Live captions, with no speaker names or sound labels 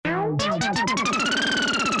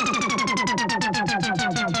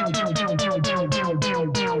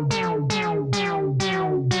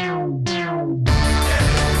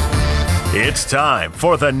It's time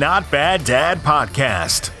for the Not Bad Dad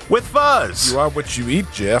podcast with Fuzz. You are what you eat,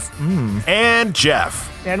 Jeff. And Jeff.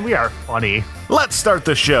 And we are funny. Let's start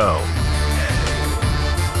the show.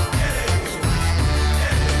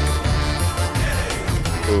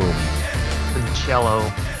 Boom. The Cello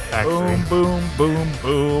Factory. Boom, boom, boom,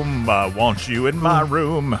 boom. I want you in my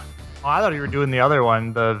room. Oh, I thought you were doing the other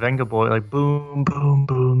one, the Venga Boy, like boom, boom,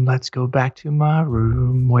 boom. Let's go back to my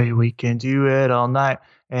room where we can do it all night.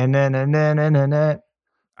 And then.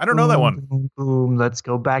 I don't know that one. Boom, boom. Let's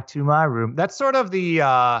go back to my room. That's sort of the.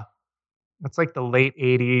 That's like the late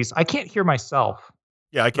 '80s. I can't hear myself.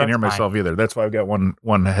 Yeah, I can't hear myself either. That's why I've got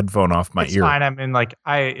one headphone off my ear. It's fine. I'm in like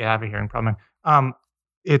I have a hearing problem.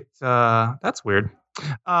 That's weird.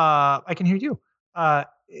 I can hear you.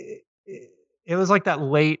 It was like that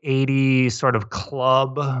late '80s sort of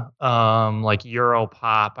club, like Euro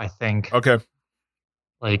pop, I think. Okay.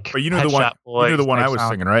 Like, but you knew the one. You knew the one I was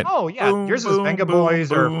singing, right? Oh yeah, boom, yours boom, is Venga boom,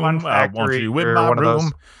 Boys or boom, Fun Factory. I want you in or my one room.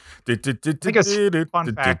 Of those. I think it's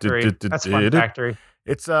Fun Factory. That's Fun Factory.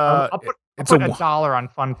 It's I'll put $1 on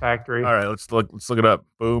Fun Factory. All right, let's look it up.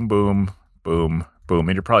 Boom, boom, boom, boom.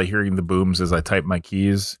 And you're probably hearing the booms as I type my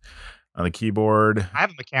keys on the keyboard. I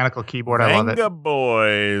have a mechanical keyboard. I love it. Venga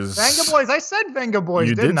Boys. Venga Boys. I said Venga Boys,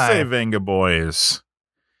 didn't I? You did say Venga Boys.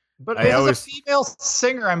 But it was a female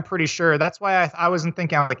singer, I'm pretty sure. That's why I wasn't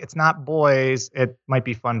thinking, like, it's not boys. It might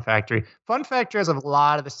be Fun Factory. Fun Factory has a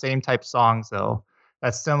lot of the same type songs, though.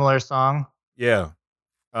 That similar song. Yeah.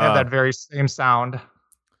 They have that very same sound.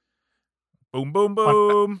 Boom, boom,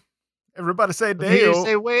 boom. Everybody say Dale. You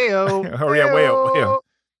say wayo. Oh, yeah, wayo.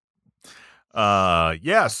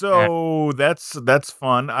 Yeah, so that's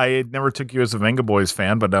fun. I never took you as a Venga Boys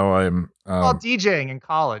fan, but now I'm DJing in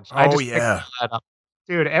college. Oh, yeah.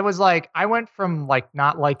 Dude, it was like I went from like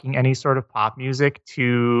not liking any sort of pop music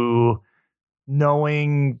to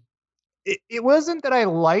knowing it wasn't that I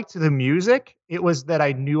liked the music. It was that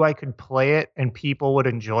I knew I could play it and people would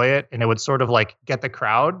enjoy it and it would sort of like get the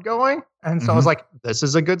crowd going. And so I was like, this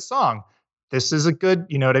is a good song. This is a good,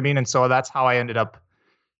 you know what I mean? And so that's how I ended up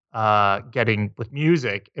getting with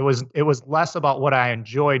music. It was less about what I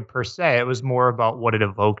enjoyed per se. It was more about what it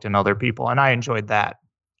evoked in other people. And I enjoyed that.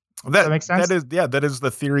 Does that make sense? That is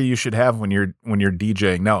the theory you should have when you're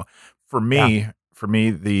DJing. Now, for me,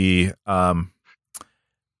 the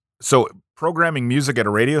so programming music at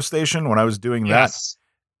a radio station when I was doing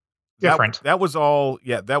different. That was all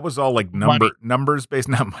like numbers based.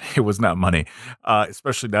 Not money. It was not money,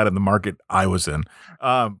 especially not in the market I was in.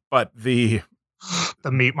 But the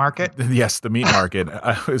meat market. Yes, the meat market.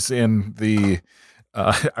 I was in the.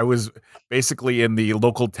 I was basically in the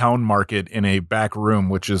local town market in a back room,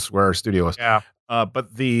 which is where our studio was. Yeah.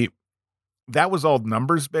 But that was all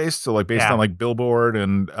numbers based. So like based on like Billboard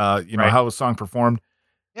and, how a song performed.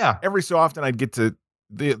 Yeah. Every so often I'd get to,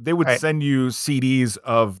 they would send you CDs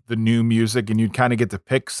of the new music and you'd kind of get to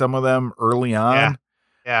pick some of them early on.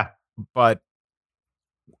 Yeah. But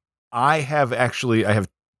I have,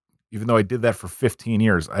 even though I did that for 15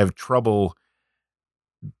 years, I have trouble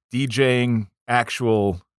DJing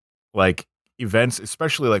actual like events,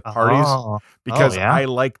 especially like parties, because I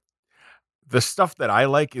like the stuff that I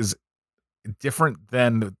like is different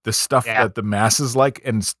than the stuff that the masses like.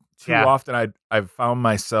 And too often I've found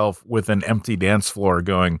myself with an empty dance floor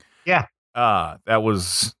going, that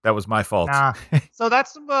was my fault. Nah. So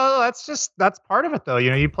that's part of it though.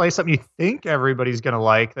 You play something you think everybody's going to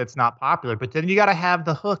like that's not popular, but then you got to have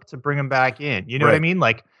the hook to bring them back in. You know what I mean?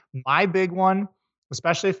 Like my big one,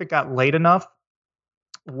 especially if it got late enough,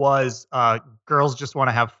 was Girls Just Want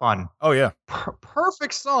to Have Fun. Oh, yeah.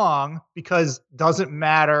 Perfect song because doesn't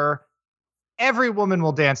matter. Every woman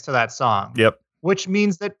will dance to that song. Yep. Which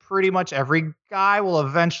means that pretty much every guy will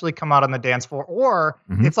eventually come out on the dance floor. Or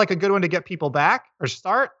it's like a good one to get people back or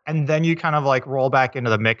start. And then you kind of like roll back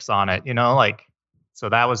into the mix on it, So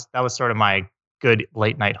that was sort of my good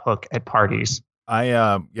late night hook at parties.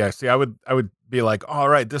 I would be like, all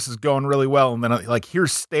right, this is going really well. And then like,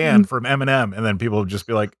 here's Stan from Eminem. And then people would just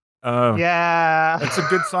be like, that's a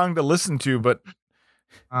good song to listen to, but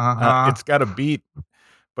it's got a beat,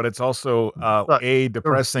 but it's also A,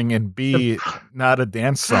 depressing, and B, not a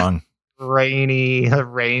dance song. The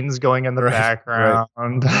rain's going in the background.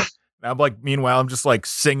 Right. I'm like, meanwhile, I'm just like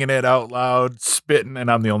singing it out loud, spitting, and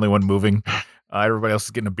I'm the only one moving. Everybody else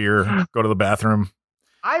is getting a beer, go to the bathroom.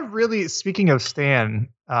 I really, speaking of Stan,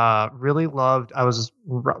 really loved. I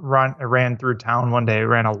ran through town one day,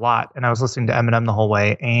 ran a lot, and I was listening to Eminem the whole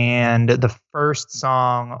way. And the first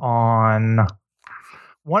song on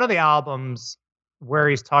one of the albums where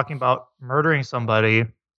he's talking about murdering somebody,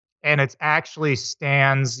 and it's actually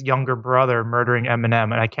Stan's younger brother murdering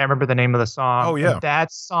Eminem, and I can't remember the name of the song. Oh yeah, and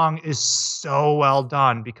that song is so well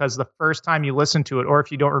done because the first time you listen to it, or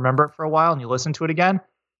if you don't remember it for a while and you listen to it again,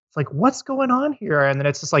 it's like, what's going on here? And then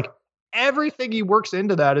it's just like everything he works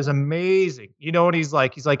into that is amazing. You know, and he's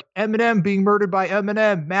like Eminem being murdered by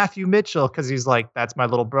Eminem, Matthew Mitchell, because he's like, that's my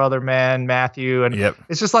little brother, man, Matthew, and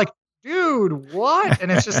it's just like, dude, what?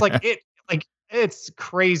 And it's just like it's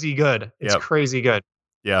crazy good. It's crazy good.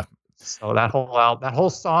 Yeah. So that whole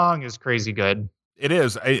song is crazy good. It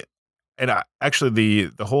is. Actually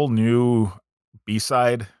the whole new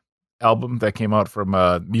B-side album that came out from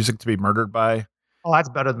Music to Be Murdered By. Oh, that's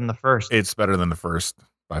better than the first. It's better than the first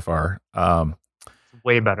by far.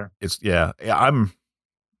 Way better. I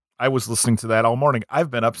was listening to that all morning. I've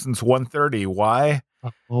been up since 1:30. Why?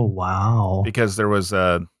 Oh wow. Because there was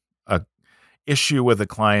a issue with a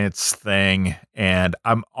client's thing, and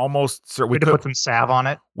I'm almost certain we could put some salve on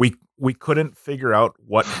it. We couldn't figure out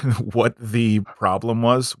what the problem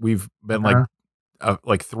was. We've been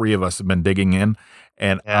like three of us have been digging in,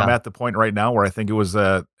 and I'm at the point right now where I think it was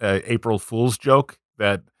a April Fool's joke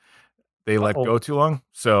that they let go too long.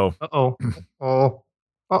 So so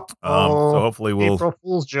hopefully we'll April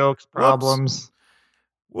Fool's jokes problems.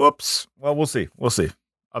 Whoops. Well, we'll see.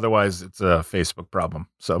 Otherwise, it's a Facebook problem.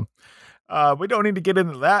 So. We don't need to get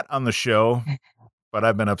into that on the show, but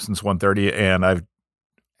I've been up since 1:30 and I've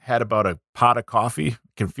had about a pot of coffee.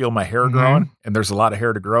 Can feel my hair growing, and there's a lot of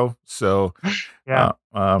hair to grow. So,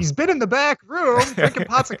 he's been in the back room drinking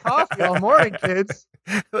pots of coffee all morning, kids.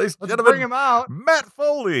 Let's bring him out. Matt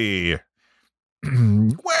Foley.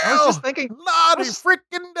 Well, I was just thinking,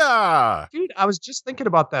 freaking da. Dude, I was just thinking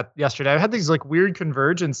about that yesterday. I've had these like weird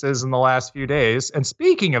convergences in the last few days. And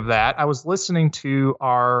speaking of that, I was listening to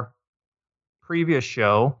our previous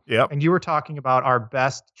show, and you were talking about our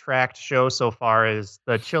best tracked show so far is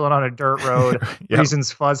the Chillin' on a Dirt Road. Reasons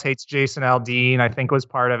Fuzz Hates Jason Aldean, I think, was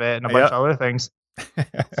part of it, and a bunch of other things.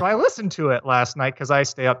 So I listened to it last night because I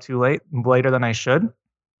stay up too late, later than I should.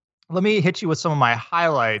 Let me hit you with some of my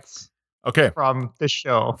highlights. From this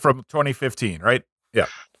show from 2015, right? Yeah,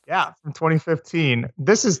 from 2015.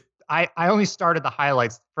 This is I only started the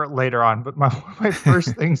highlights for later on, but my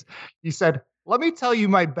first things, you said, let me tell you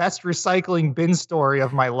my best recycling bin story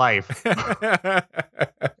of my life.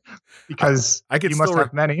 Because you must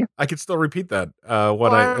have many. I could still repeat that.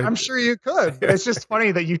 I'm sure you could. It's just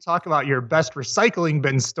funny that you talk about your best recycling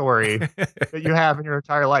bin story that you have in your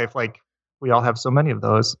entire life. Like, we all have so many of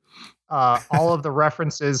those. All of the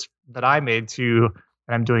references that I made to,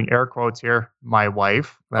 and I'm doing air quotes here, my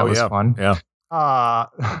wife. That was fun. Yeah.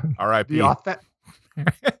 R.I.P. I'm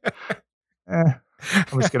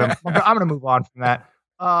gonna move on from that.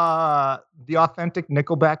 The authentic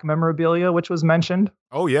Nickelback memorabilia, which was mentioned.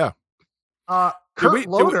 Oh yeah. Kurt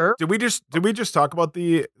Loder. Did we just talk about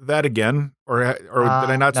that again, or did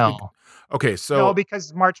I not speak? No. Okay, so no,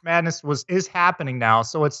 because March Madness is happening now,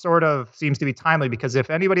 so it sort of seems to be timely. Because if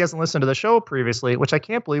anybody hasn't listened to the show previously, which I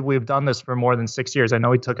can't believe we've done this for more than 6 years, I know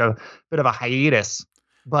we took a bit of a hiatus,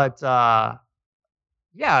 but so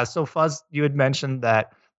Fuzz, you had mentioned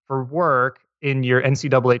that for work in your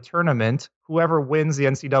NCAA tournament, whoever wins the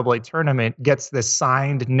NCAA tournament gets this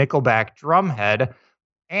signed Nickelback drumhead,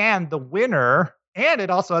 and the winner, and it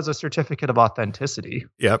also has a certificate of authenticity.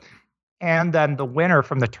 Yep. And then the winner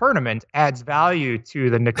from the tournament adds value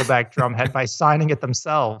to the Nickelback drumhead by signing it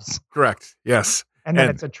themselves. Correct. Yes. And then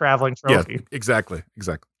it's a traveling trophy. Yeah, exactly.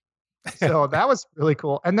 So that was really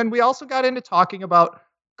cool. And then we also got into talking about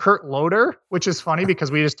Kurt Loder, which is funny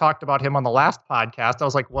because we just talked about him on the last podcast. I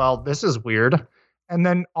was like, well, this is weird. And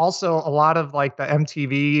then also a lot of like the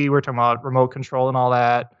MTV, we're talking about remote control and all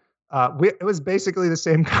that. It was basically the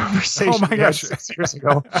same conversation. Oh my gosh. 6 years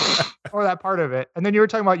ago, or that part of it. And then you were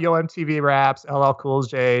talking about Yo MTV Raps, LL Cool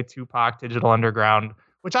J, Tupac, Digital Underground,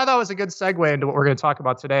 which I thought was a good segue into what we're going to talk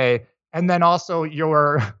about today. And then also you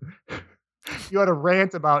had a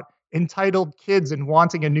rant about entitled kids and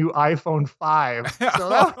wanting a new iPhone 5.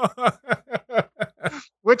 So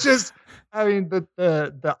which is, I mean,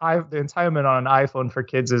 the entitlement on an iPhone for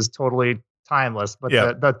kids is totally timeless, but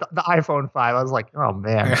the iPhone 5, I was like, oh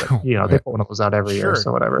man, but, they put one of those out every year,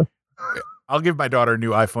 so whatever. I'll give my daughter a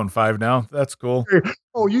new iPhone 5 now. That's cool.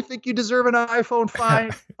 Oh, you think you deserve an iPhone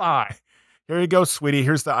 5? Fine. Here you go, sweetie.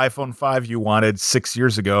 Here's the iPhone 5 you wanted 6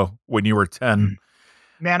 years ago when you were 10.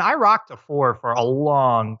 Man, I rocked a 4 for a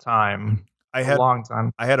long time. a long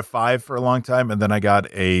time. I had a 5 for a long time, and then I got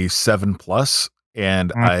a 7+,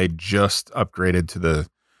 and I just upgraded to the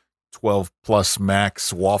 12 Plus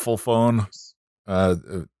Max waffle phone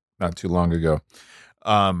not too long ago.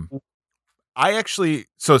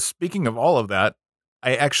 So speaking of all of that,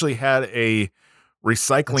 I actually had a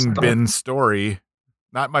recycling bin story.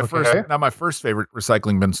 Not my first favorite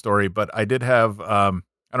recycling bin story, but I did have I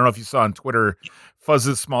don't know if you saw on Twitter,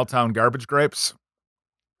 Fuzz's Small Town Garbage Gripes.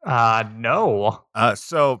 No.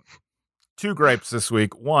 So 2 gripes this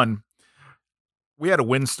week. One, we had a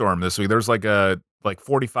windstorm this week. There's like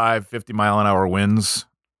 45, 50 mile an hour winds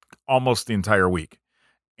almost the entire week.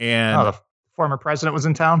 And the former president was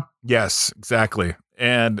in town? Yes, exactly.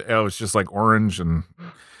 And it was just like orange and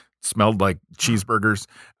smelled like cheeseburgers.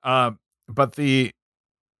 But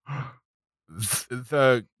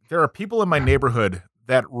there are people in my neighborhood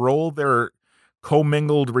that roll their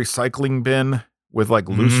commingled recycling bin with like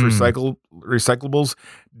loose recyclables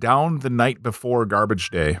down the night before garbage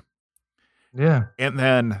day. Yeah. And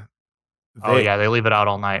then they leave it out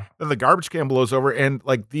all night. Then the garbage can blows over and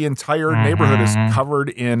like the entire neighborhood is covered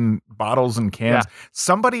in bottles and cans. Yeah.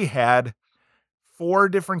 Somebody had 4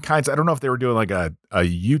 different kinds. I don't know if they were doing like a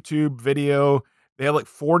YouTube video. They had like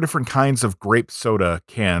 4 different kinds of grape soda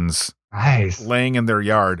cans laying in their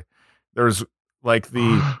yard. There's like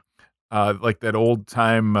the like that old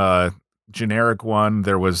time generic one.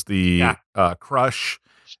 There was the Crush.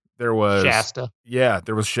 There was Shasta. Yeah,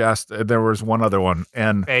 there was Shasta. There was one other one.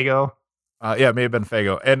 And Faygo. Yeah, it may have been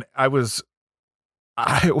Faygo. And I was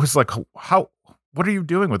like, what are you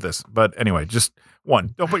doing with this? But anyway, just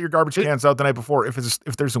one, don't put your garbage cans out the night before if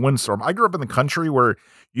there's a windstorm. I grew up in the country where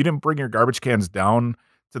you didn't bring your garbage cans down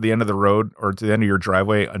to the end of the road or to the end of your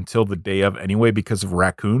driveway until the day of anyway because of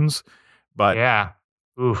raccoons. But yeah.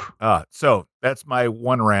 Oof. So that's my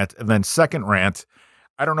one rant. And then second rant,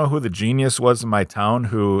 I don't know who the genius was in my town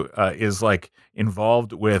who is like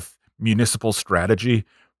involved with municipal strategy,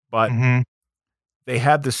 but they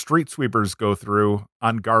had the street sweepers go through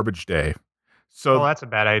on garbage day. So that's a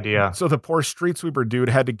bad idea. So the poor street sweeper dude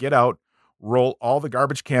had to get out, roll all the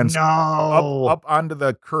garbage cans up onto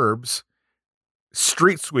the curbs,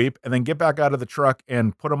 street sweep, and then get back out of the truck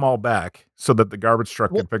and put them all back so that the garbage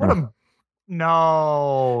truck could pick them up.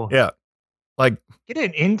 No. Yeah. Like get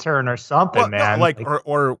an intern or something, man. No, like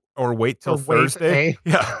or wait till Thursday.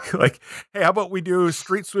 Yeah. Like, hey, how about we do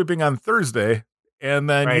street sweeping on Thursday and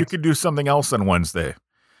then you could do something else on Wednesday.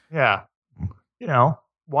 Yeah.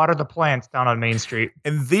 Water the plants down on Main Street.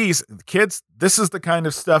 And these kids, this is the kind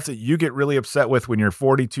of stuff that you get really upset with when you're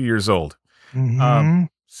 42 years old.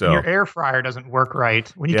 So your air fryer doesn't work right.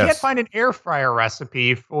 When you can't find an air fryer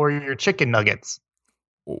recipe for your chicken nuggets.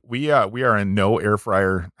 We are a no air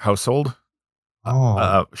fryer household.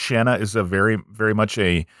 Shanna is a very, very much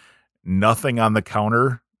a nothing on the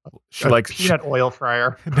counter. She likes peanut oil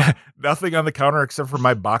fryer. Nothing on the counter except for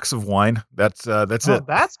my box of wine. That's it.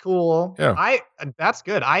 That's cool. Yeah. That's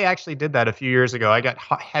good. I actually did that a few years ago. I got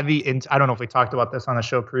heavy into. I don't know if we talked about this on the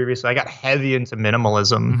show previously. I got heavy into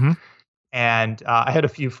minimalism, and I had a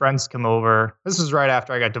few friends come over. This was right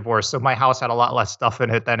after I got divorced, so my house had a lot less stuff in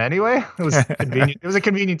it than anyway. It was convenient. It was a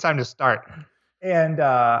convenient time to start, and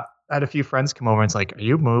I had a few friends come over and it's like, are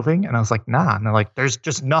you moving? And I was like, nah. And they're like, there's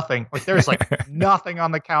just nothing. Like there's like nothing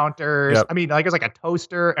on the counters. Yep. I mean, like it was like a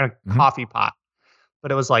toaster and a coffee pot.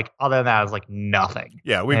 But it was like, other than that, it was like nothing.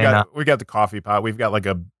 Yeah, we got the coffee pot. We've got like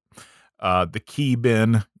the key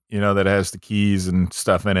bin, that has the keys and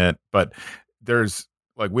stuff in it. But there's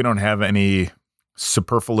like we don't have any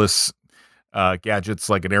superfluous gadgets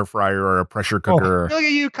like an air fryer or a pressure cooker. Look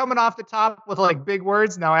at you coming off the top with like big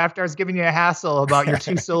words now after I was giving you a hassle about your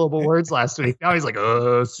 2-syllable words last week. Now he's like,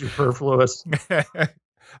 superfluous. I've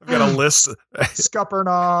got a list.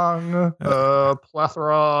 Scuppernong,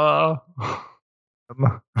 plethora.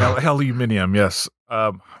 Aluminium, yes.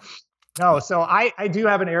 No, so I do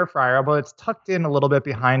have an air fryer, but it's tucked in a little bit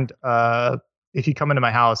behind. If you come into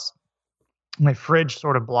my house, my fridge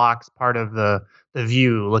sort of blocks part of the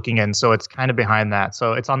view looking in. So it's kind of behind that.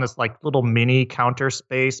 So it's on this like little mini counter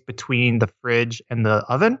space between the fridge and the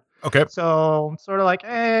oven. Okay. So sort of like,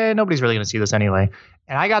 nobody's really going to see this anyway.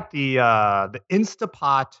 And I got the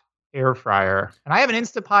Instapot air fryer. And I have an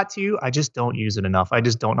Instapot too. I just don't use it enough. I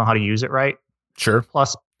just don't know how to use it right. Sure.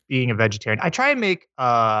 Plus being a vegetarian, I try and make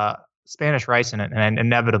Spanish rice in it and it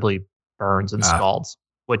inevitably burns and scalds.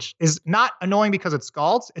 Which is not annoying because it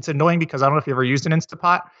scalds. It's annoying because I don't know if you ever used an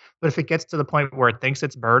Instapot, but if it gets to the point where it thinks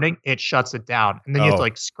it's burning, it shuts it down. And then you have to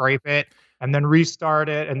like scrape it and then restart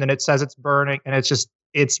it. And then it says it's burning. And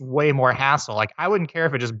it's way more hassle. Like I wouldn't care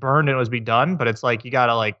if it just burned and it was be done, but it's like, you got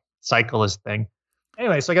to like cycle this thing.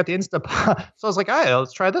 anyway, so I got the Instapot. So I was like, all right,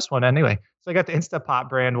 let's try this one anyway. So I got the Instapot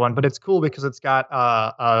brand one, but it's cool because it's got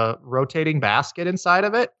a rotating basket inside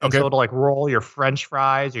of it. And so it'll like roll your French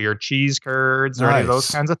fries or your cheese curds or any of those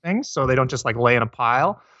kinds of things. So they don't just like lay in a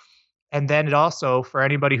pile. And then it also, for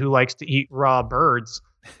anybody who likes to eat raw birds,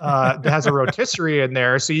 it has a rotisserie in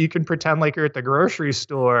there, so you can pretend like you're at the grocery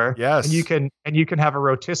store. Yes, and you can have a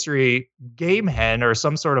rotisserie game hen or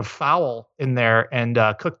some sort of fowl in there and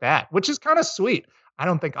cook that, which is kind of sweet. I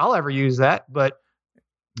don't think I'll ever use that, but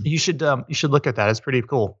you should look at that. It's pretty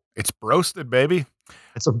cool. It's broasted, baby.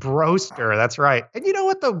 It's a broaster. That's right. And you know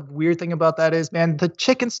what the weird thing about that is, man? The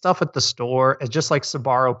chicken stuff at the store is just like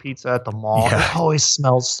Sbarro pizza at the mall. Yeah. It always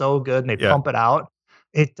smells so good, and they pump it out.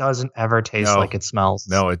 It doesn't ever taste like it smells.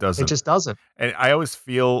 No, it doesn't. It just doesn't. And I always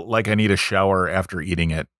feel like I need a shower after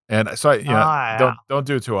eating it. And so I, don't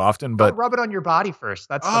do it too often, but rub it on your body first.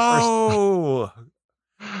 That's the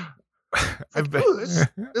first.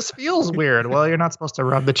 This feels weird. Well, you're not supposed to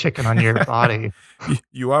rub the chicken on your body.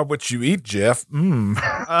 You are what you eat, Jeff. You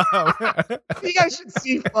guys should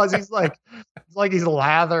see Fuzz. He's like he's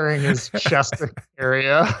lathering his chest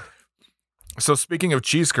area. So speaking of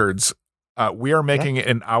cheese curds, we are making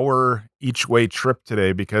an hour each way trip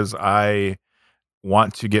today because I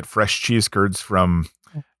want to get fresh cheese curds from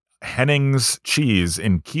Henning's Cheese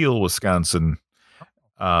in Kiel, Wisconsin.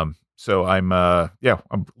 So I'm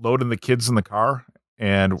loading the kids in the car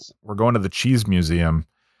and we're going to the cheese museum.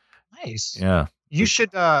 Nice. Yeah. You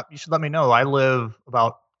should let me know. I live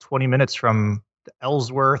about 20 minutes from the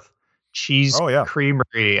Ellsworth Cheese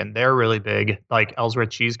Creamery, and they're really big, like Ellsworth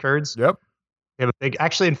cheese curds. Yep. They have a big,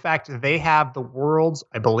 actually, in fact, they have the world's,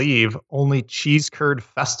 I believe, only cheese curd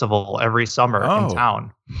festival every summer in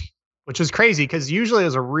town, which is crazy because usually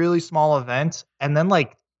it's a really small event. And then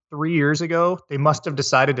like 3 years ago, they must have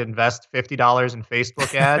decided to invest $50 in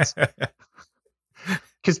Facebook ads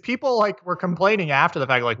because people like were complaining after the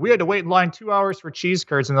fact, like we had to wait in line 2 hours for cheese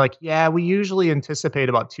curds. And they're like, yeah, we usually anticipate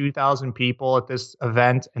about 2,000 people at this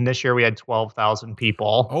event. And this year we had 12,000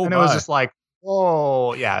 people. It was just like,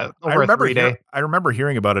 oh yeah, over a 3 day. I remember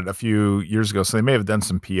hearing about it a few years ago, so they may have done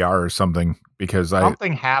some PR or something because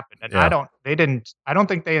something happened, and I don't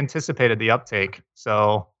think they anticipated the uptake.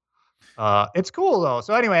 So it's cool though.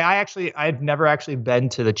 So anyway, I'd never actually been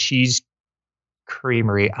to the cheese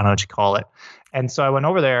creamery. I don't know what you call it. And so I went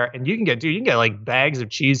over there, and you can get like bags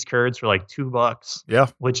of cheese curds for like $2. Yeah.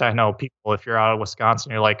 Which I know people, if you're out of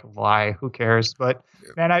Wisconsin, you're like, why? Who cares? But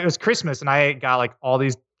man, it was Christmas, and I got like all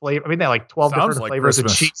these flavors. I mean, they had like 12 different flavors of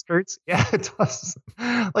cheese curds. Yeah, it was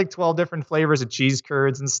like 12 different flavors of cheese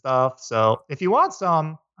curds and stuff. So if you want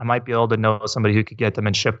some, I might be able to know somebody who could get them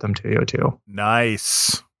and ship them to you too.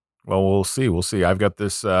 Nice. Well, we'll see. I've got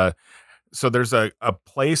this. So there's a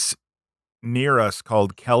place near us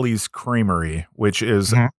called Kelly's Creamery, which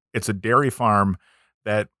is it's a dairy farm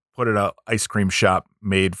that put an ice cream shop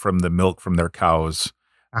made from the milk from their cows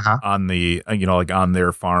on the like on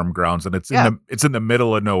their farm grounds, and it's in the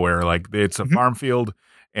middle of nowhere. Like it's a farm field,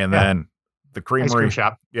 and then the creamery ice cream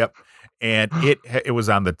shop. Yep. And it was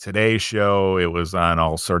on the Today Show. It was on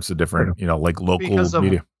all sorts of different like local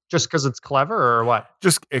media. Just because it's clever or what?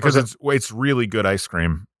 Just because it's really good ice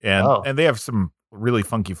cream, and they have some really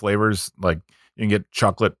funky flavors. Like you can get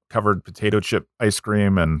chocolate covered potato chip ice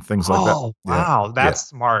cream and things like that. Oh, wow. That's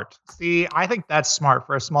smart. See, I think that's smart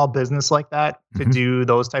for a small business like that to do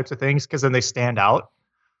those types of things because then they stand out.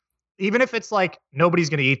 Even if it's like nobody's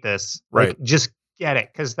going to eat this, right? Like, just get it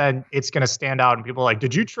because then it's going to stand out and people are like,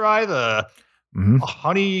 did you try the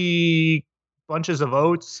honey bunches of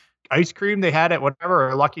oats ice cream they had at whatever,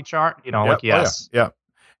 or Lucky Charm, yes. Yeah.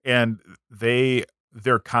 And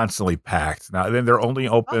they're constantly packed. Now then they're only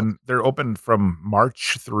open they're open from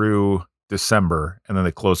March through December, and then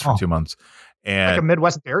they close for 2 months. And like a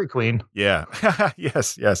Midwest Dairy Queen. Yeah.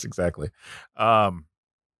 yes, exactly. One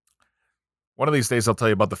of these days I'll tell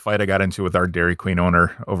you about the fight I got into with our Dairy Queen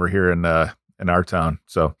owner over here in our town.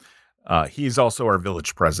 So he's also our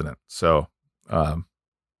village president. So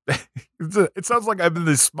it sounds like I'm in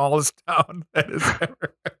the smallest town that has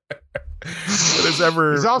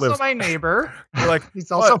ever He's also lived. My neighbor. Like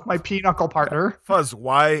he's also my pinochle partner. Fuzz,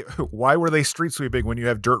 why were they street sweeping when you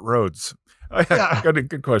have dirt roads?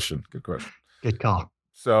 Good question. Good call.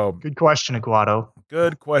 So good question, Aguado.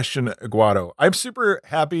 Good question, Aguado. I'm super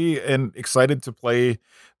happy and excited to play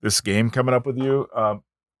this game coming up with you.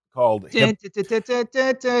 Called it's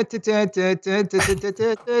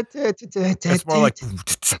more like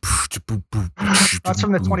that's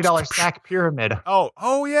from the $20 stack pyramid.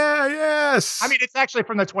 Oh yeah, yes. I mean, it's actually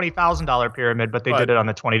from the $20,000 pyramid, but they did it on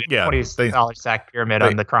the $20 stack pyramid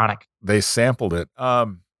on the Chronic. They sampled it.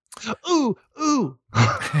 Ooh, Boo.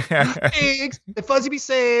 Eggs. The Fuzzy be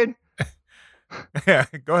saying. Yeah,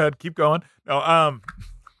 go ahead. Keep going. No,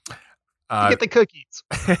 get the cookies.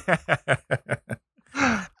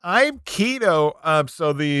 I'm keto.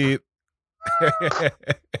 So the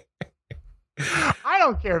I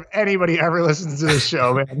don't care if anybody ever listens to this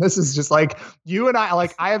show, man. This is just like you and I.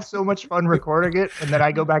 Like I have so much fun recording it, and then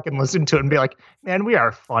I go back and listen to it and be like, "Man, we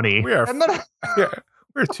are funny." We are. And then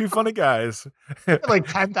we're two funny guys. Like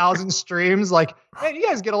 10,000 streams. Like, man, you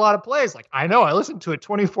guys get a lot of plays. Like, I know. I listen to it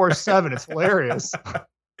 24/7. It's hilarious.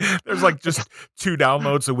 There's like just 2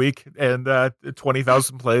 downloads a week and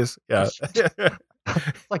 20,000 plays. Yeah.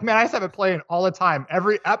 Like, man, I just have it playing all the time.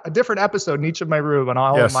 A different episode in each of my room on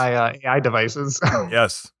all of my AI devices.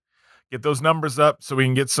 Yes. Get those numbers up so we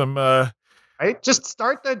can get some. Right. Just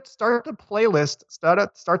start the playlist. Start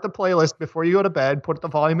the playlist before you go to bed. Put the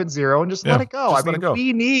volume at 0 and just let it go.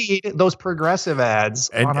 We need those progressive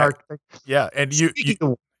ads on our. Yeah, and you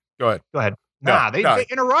go ahead. Go ahead. They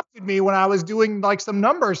interrupted me when I was doing like some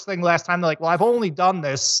numbers thing last time. They're like, well, I've only done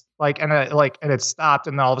this and it stopped.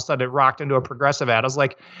 And then all of a sudden it rocked into a progressive ad. I was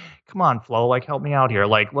like, come on, Flo, like help me out here.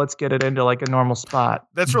 Like, let's get it into like a normal spot.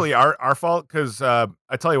 That's really our fault. Cause I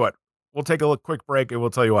tell you what, we'll take a quick break and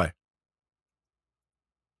we'll tell you why.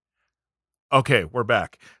 Okay. We're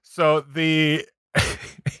back. So had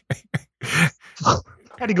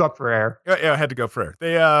to go up for air. Yeah. I had to go for air.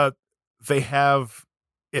 They have,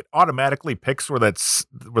 it automatically picks where that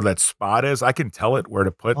spot is. I can tell it where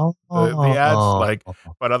to put the ads,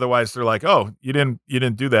 but otherwise they're like, "Oh, you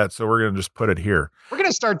didn't do that, so we're gonna just put it here." We're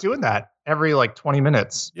gonna start doing that every like 20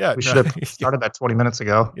 minutes. Yeah, we should have started that 20 minutes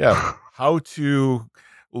ago. Yeah, how to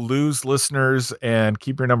lose listeners and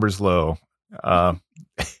keep your numbers low. How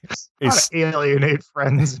to alienate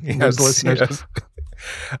friends and lose listeners.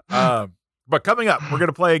 Yes. But coming up, we're going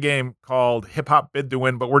to play a game called Hip Hop Bid to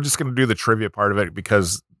Win, but we're just going to do the trivia part of it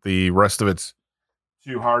because the rest of it's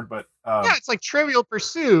too hard. But yeah, it's like Trivial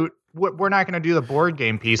Pursuit. We're not going to do the board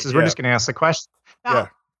game pieces. We're just going to ask the question. Now, yeah,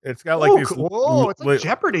 it's got like these. Cool. It's like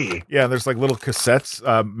Jeopardy. Yeah, there's like little cassettes,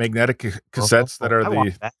 magnetic cassettes that are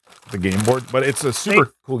the game board. But it's a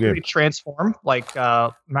super cool game. Transform, like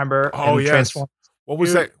remember? Oh yeah. Transform. What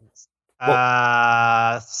was that?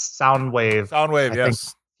 Soundwave. Soundwave.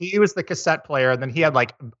 Yes. He was the cassette player, and then he had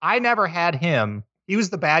I never had him. He was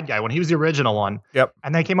the bad guy one. He was the original one. Yep.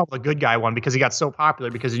 And they came up with a good guy one because he got so popular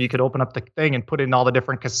because you could open up the thing and put in all the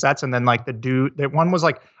different cassettes, and then like the one was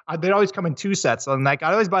like they'd always come in 2 sets, and like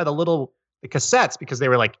I'd always buy the cassettes because they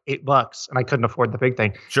were like $8, and I couldn't afford the big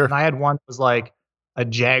thing. Sure. And I had one that was like a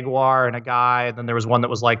jaguar and a guy, and then there was one that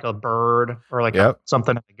was like a bird or like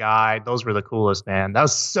something and a guy. Those were the coolest, man. That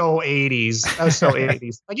was so 80s. That was so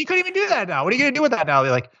 80s. Like you couldn't even do that now. What are you gonna do with that now?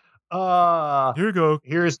 They're like, here you go.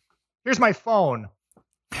 Here's my phone.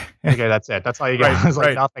 Okay, that's it. That's all you got. It's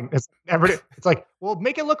like nothing. It's like, well,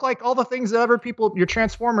 make it look like all the things that your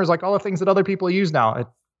Transformers, like all the things that other people use now.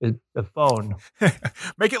 The phone.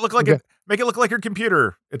 Make it look like make it look like your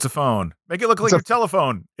computer. It's a phone. Make it look like your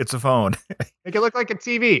telephone. It's a phone. Make it look like a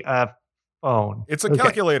TV. Phone. It's a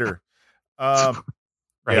calculator.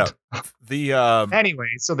 Right. Yeah. Anyway,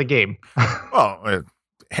 so the game. Well,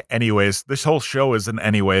 anyways, this whole show is an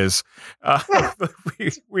anyways.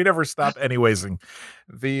 We never stop anywaysing.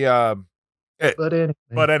 But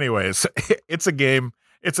anyways, it's a game.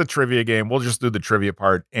 It's a trivia game. We'll just do the trivia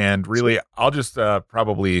part, and really, I'll just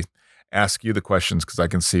probably ask you the questions because I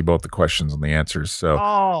can see both the questions and the answers.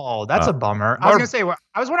 So, that's a bummer. I was gonna say,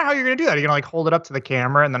 I was wondering how you're gonna do that. Are you gonna like hold it up to the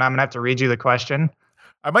camera, and then I'm gonna have to read you the question?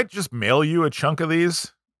 I might just mail you a chunk of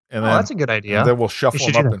these. And then, that's a good idea. And then we'll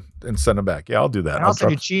shuffle them up and send them back. Yeah, I'll do that. And I'll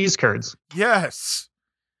send you cheese curds. Yes.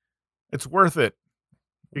 It's worth it.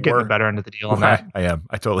 You're getting the better end of the deal on that. I am.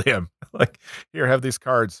 I totally am. Like, here, have these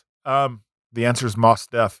cards. The answer is Mos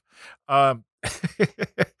Def.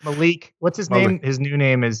 Malik. What's his name? His new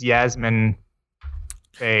name is Yasmin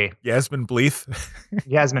Bey. Yasmin Bleeth.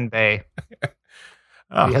 Yasmin Bey.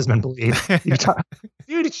 Yasmin Bleeth.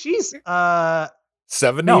 Dude, she's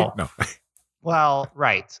 70? No. Well,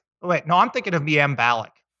 right. Wait, no, I'm thinking of Miam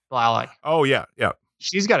Balak. Oh, yeah.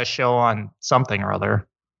 She's got a show on something or other.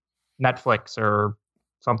 Netflix or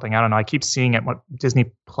something. I don't know. I keep seeing it. What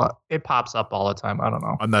Disney Plus? It pops up all the time. I don't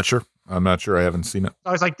know. I'm not sure. I haven't seen it.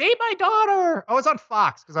 I was like, date my daughter. Oh, it's on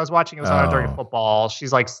Fox because I was watching. It was on during football.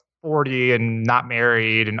 She's like 40 and not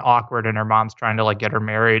married and awkward, and her mom's trying to like get her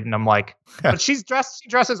married. And I'm like, but she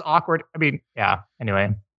dresses awkward. I mean, yeah.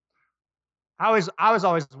 Anyway. I was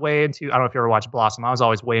always way into, I don't know if you ever watched Blossom. I was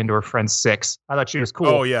always way into her friend 6. I thought she was cool.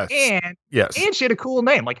 Oh, yes. And yes. She had a cool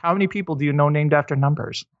name. Like, how many people do you know named after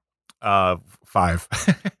numbers? 5.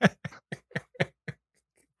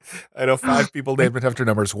 I know 5 people named after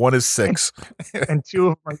numbers. 1 is 6. And 2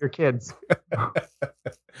 of them are your kids.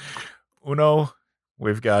 Uno.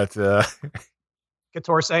 We've got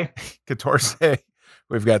Catorce.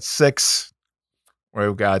 We've got 6.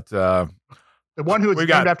 We've got the one who is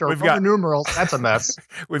named after Roman numerals. That's a mess.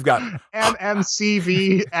 We've got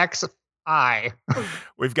MMCVXI.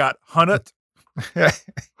 We've got Hunnit. Yeah.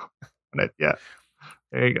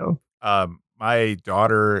 There you go. My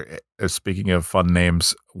daughter, speaking of fun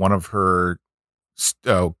names, one of her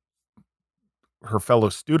fellow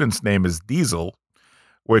students' name is Diesel,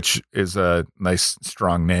 which is a nice,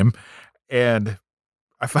 strong name. And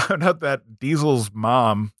I found out that Diesel's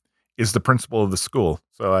mom is the principal of the school.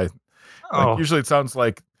 So usually it sounds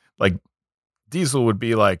like Diesel would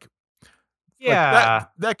be like,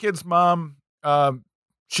 that kid's mom.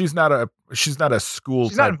 She's not a school.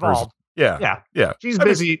 She's not involved. Person. Yeah. She's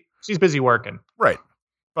busy. She's busy working. Right,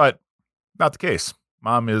 but not the case.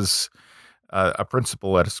 Mom is a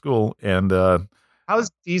principal at a school, and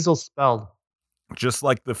how's Diesel spelled? Just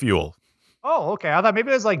like the fuel. Oh, okay. I thought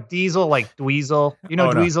maybe it was like Diesel, like Dweezil. You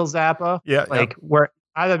know, Dweezil Zappa. Yeah, where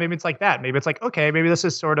I thought maybe it's like that. Maybe it's like, okay, maybe this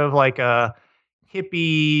is sort of like a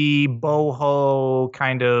hippie boho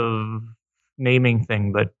kind of naming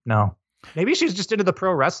thing, but no. Maybe she's just into the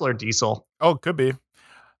pro wrestler Diesel. Oh, could be.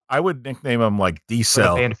 I would nickname him like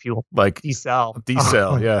D-Cell. Band Fuel. Like D-Cell.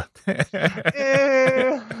 Yeah.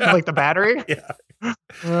 Like the battery? Yeah.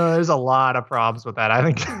 There's a lot of problems with that, I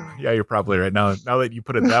think. Yeah, you're probably right. Now that you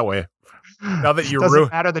put it that way. Now that you're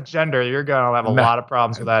doesn't matter the gender, you're gonna have a lot of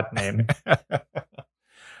problems with that name.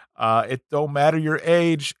 It don't matter your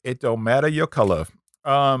age. It don't matter your color.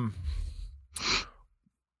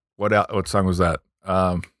 What song was that?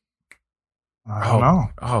 I don't know.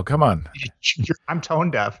 Oh, come on. I'm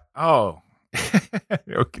tone deaf. Oh,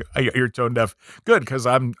 okay. You're tone deaf. Good, because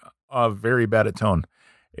I'm very bad at tone.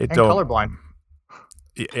 Colorblind.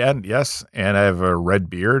 And yes, and I have a red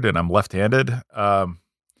beard, and I'm left-handed. Are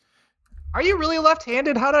you really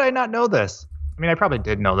left-handed? How did I not know this? I mean, I probably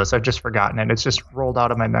did know this. I've just forgotten it. It's just rolled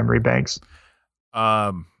out of my memory banks.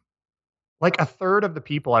 Like a third of the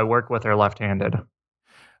people I work with are left-handed.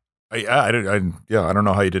 I don't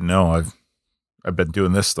know how you didn't know. I've been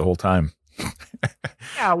doing this the whole time.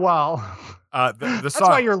 Yeah, well, that's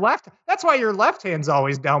why your left. That's why your left hand's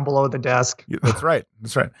always down below the desk. That's right.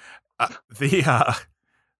 That's right. The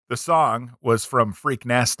song was from Freak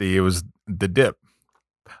Nasty. It was The Dip.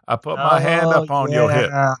 I put my hand up on your hip.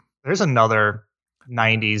 There's another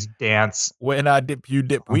 90s dance. When I dip, you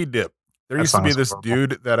dip, we dip. There used to be this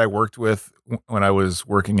dude that I worked with when I was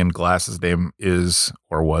working in glass. His name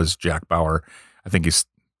was Jack Bauer. I think he's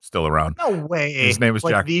still around. No way. His name was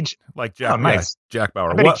Jack. Jack. Oh, nice. Yeah, Jack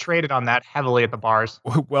Bauer. I bet he traded on that heavily at the bars.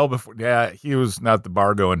 Well before. Yeah, he was not the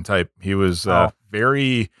bar going type. He was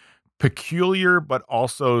very peculiar, but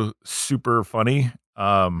also super funny.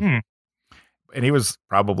 And he was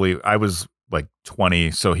I was like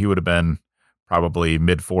 20, so he would have been probably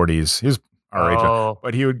mid 40s. He was our age,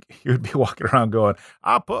 but he would be walking around going,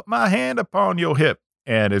 "I put my hand upon your hip,"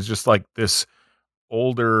 and it's just like this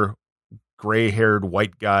older, gray-haired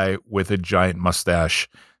white guy with a giant mustache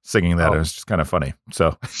singing that. It was just kind of funny.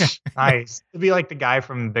 So nice. It'd be like the guy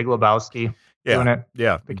from Big Lebowski doing it.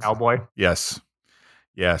 Yeah, the cowboy. Yes,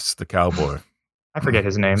 the cowboy. I forget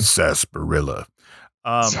his name. Sarsaparilla.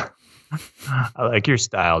 I like your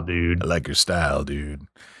style, dude.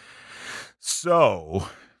 So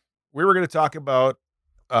we were going to talk about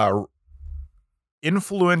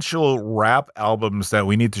influential rap albums that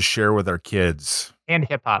we need to share with our kids. And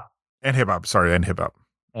hip hop.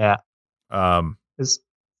 Yeah. It's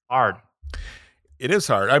hard. It is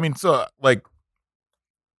hard. I mean, so like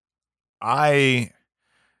I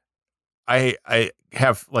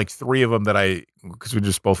have like 3 of them that because we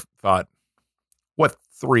just both thought, what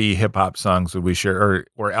 3 hip hop songs would we share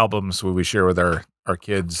or albums would we share with our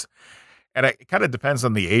kids? And it kind of depends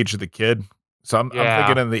on the age of the kid. So I'm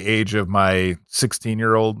thinking in the age of my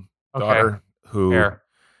 16-year-old daughter, who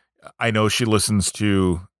I know she listens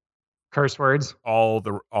to curse words, all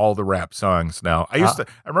the rap songs now. I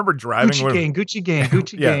remember driving Gucci gang.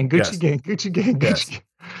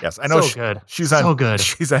 Yes, I know. So good.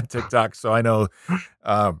 She's on TikTok, so I know.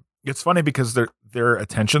 It's funny because their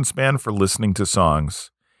attention span for listening to songs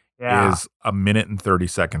is a minute and 30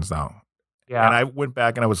 seconds now. Yeah. And I went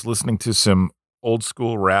back and I was listening to some old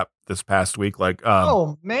school rap this past week. Like,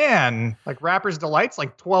 oh man, like Rapper's Delight's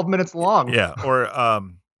like 12 minutes long. Yeah. Or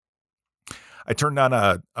I turned on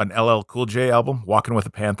an LL Cool J album, Walking with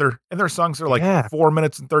a Panther, and their songs are like 4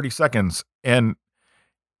 minutes and 30 seconds. And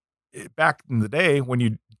back in the day when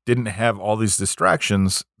you didn't have all these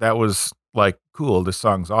distractions, that was like cool. This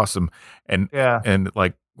song's awesome. And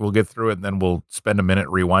like, we'll get through it and then we'll spend a minute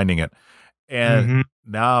rewinding it. And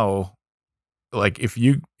now, like, if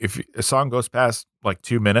a song goes past like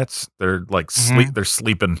 2 minutes, they're like they're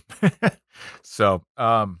sleeping. So,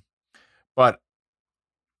 but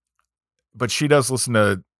she does listen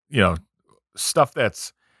to, stuff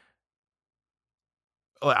that's,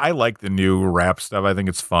 I like the new rap stuff. I think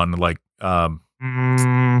it's fun. Like,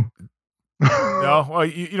 no, well,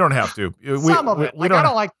 you don't have to. Some of it. Like, I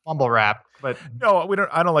don't like mumble rap, but no, we don't.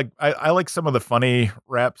 I don't like. I like some of the funny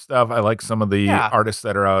rap stuff. I like some of the artists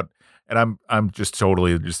that are out, and I'm just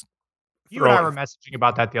totally just. You and I were messaging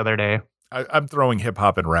about that the other day. I'm throwing hip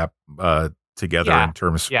hop and rap together in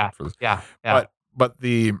terms. But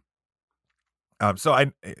the so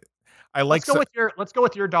I like. Let's go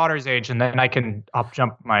with your daughter's age, and then I can up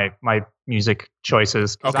jump my music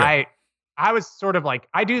choices. Okay. I was sort of like,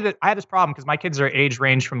 I had this problem because my kids are age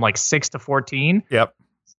range from like 6 to 14. Yep.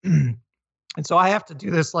 And so I have to do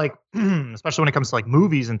this, like, especially when it comes to like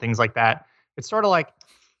movies and things like that. It's sort of like,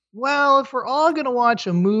 well, if we're all going to watch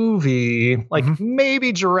a movie, like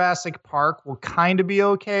maybe Jurassic Park will kind of be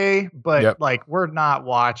okay, but like, we're not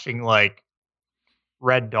watching like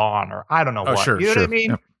Red Dawn or I don't know what. Sure, you know what I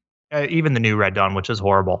mean? Yep. Even the new Red Dawn, which is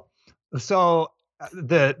horrible. So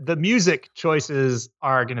the music choices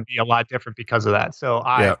are going to be a lot different because of that. So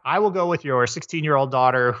I will go with your 16-year-old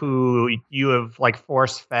daughter who you have like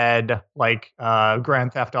force fed like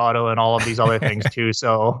Grand Theft Auto and all of these other things too.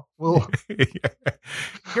 So we'll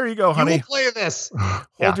here you go, honey. You will play this.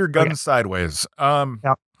 Hold your gun sideways. Do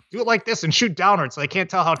it like this and shoot downward so they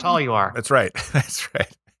can't tell how tall you are. That's right. That's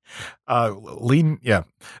right. Lean. Yeah.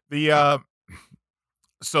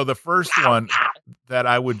 So the first one that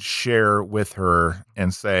I would share with her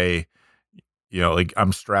and say, like,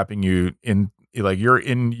 I'm strapping you in, like, you're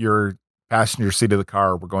in your passenger seat of the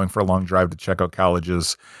car. We're going for a long drive to check out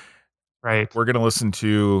colleges. Right. We're going to listen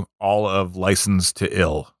to all of License to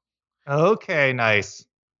Ill. Okay, nice.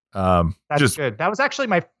 That's good. That was actually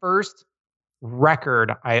my first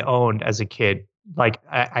record I owned as a kid. Like,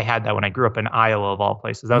 I had that when I grew up in Iowa, of all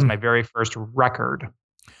places. That was my very first record.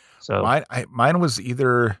 So mine was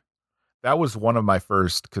that was one of my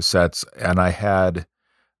first cassettes, and I had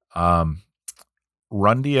Run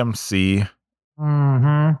DMC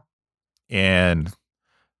and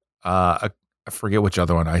I forget which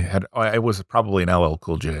other one I had. It was probably an LL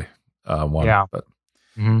Cool J one. Yeah. But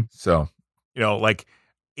so, like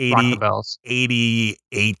 88-ish.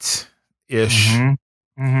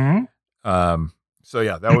 So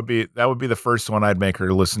yeah, that would be the first one I'd make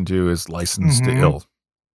her listen to is License to Ill.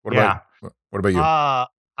 What about you?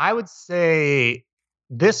 I would say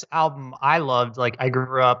this album I loved. Like, I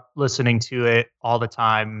grew up listening to it all the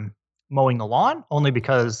time, mowing the lawn, only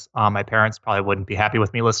because my parents probably wouldn't be happy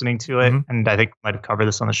with me listening to it. And I think I might have covered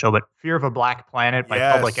this on the show, but Fear of a Black Planet by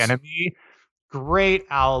Public Enemy. Great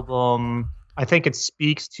album. I think it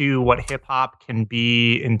speaks to what hip hop can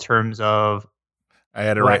be in terms of. I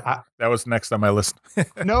had it right. That was next on my list.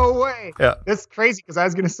 No way. Yeah. It's crazy because I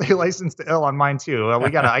was going to say License to Ill on mine too. I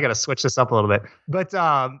got to switch this up a little bit. But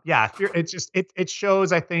it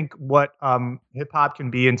shows, I think, what hip hop can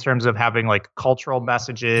be in terms of having like cultural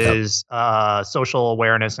messages, social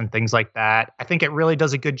awareness and things like that. I think it really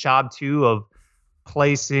does a good job too of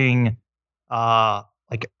placing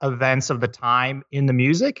like events of the time in the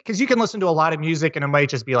music, because you can listen to a lot of music and it might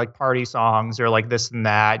just be like party songs or like this and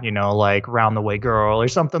that, like Round the Way Girl or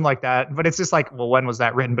something like that. But it's just like, well, when was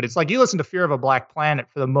that written? But it's like, you listen to Fear of a Black Planet,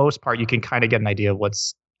 for the most part, you can kind of get an idea of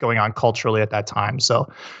what's going on culturally at that time.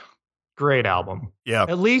 So great album. Yeah.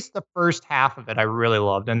 At least the first half of it, I really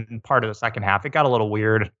loved. And part of the second half, it got a little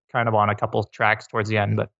weird kind of on a couple of tracks towards the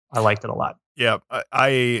end, but I liked it a lot. Yeah.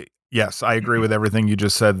 Yes, I agree with everything you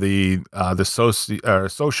just said. The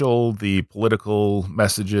social, the political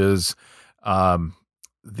messages,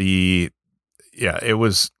 it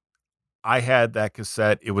was. I had that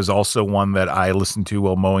cassette. It was also one that I listened to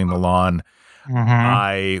while mowing the lawn.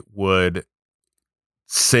 I would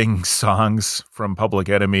sing songs from Public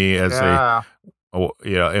Enemy as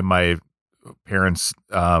and my parents.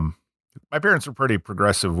 My parents were pretty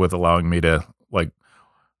progressive with allowing me to like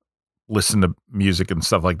listen to music and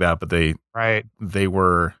stuff like that, but they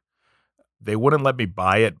wouldn't let me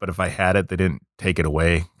buy it, but if I had it, they didn't take it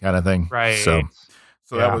away, kind of thing. Right. So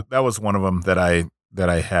that was one of them that I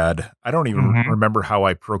had. I don't even remember how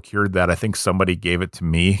I procured that. I think somebody gave it to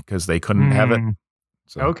me because they couldn't have it.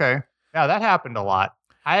 So. Okay. Yeah, that happened a lot.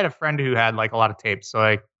 I had a friend who had like a lot of tapes,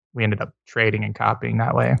 so we ended up trading and copying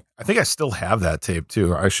that way. I think I still have that tape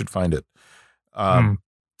too. I should find it.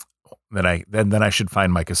 Then I should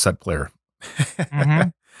find my cassette player.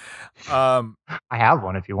 I have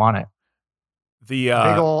one if you want it.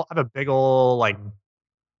 I have a big old like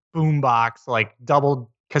boombox, like double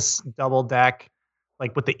deck,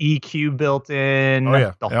 like with the EQ built in. Oh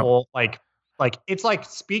yeah, the whole like it's like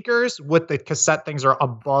speakers with the cassette things are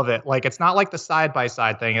above it. Like it's not like the side by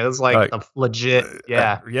side thing. It's like the legit,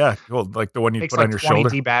 yeah, cool. Like the one you put on your 20 shoulder.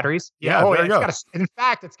 D batteries. Yeah, there you go. In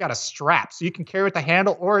fact, it's got a strap, so you can carry with the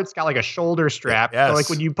handle, or it's got like a shoulder strap. Yes. So like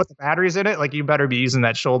when you put the batteries in it, like you better be using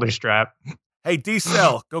that shoulder strap. Hey,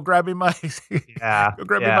 D-Cell, go grab me my me my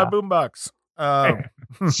boombox. Okay,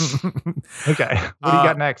 what do you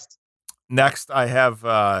got next? Next, I have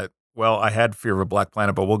I had Fear of a Black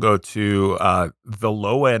Planet, but we'll go to The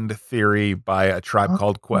Low End Theory by A Tribe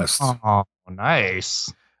Called Quest. Oh,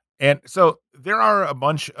 nice. And so there are a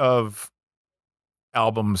bunch of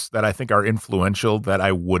albums that I think are influential that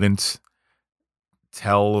I wouldn't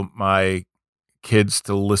tell my kids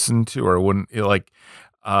to listen to, or wouldn't like.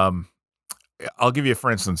 I'll give you,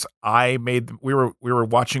 for instance, we were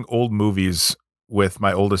watching old movies with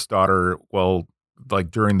my oldest daughter. Well,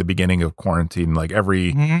 like during the beginning of quarantine, like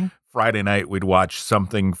every Friday night, we'd watch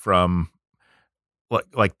something from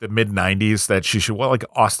like the mid '90s that she should, like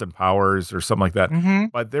Austin Powers or something like that.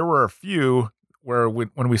 But there were a few where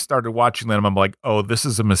when we started watching them, I'm like, oh, this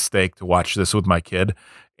is a mistake to watch this with my kid,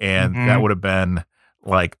 and that would have been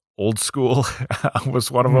like Old School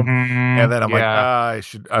was one of them. And then I'm like,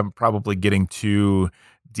 I'm probably getting too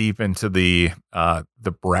deep into the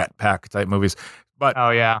Brat Pack type movies. But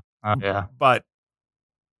but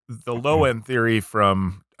the Low End Theory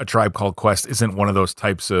from A Tribe Called Quest isn't one of those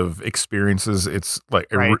types of experiences. It's like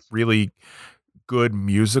a really good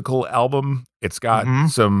musical album. It's got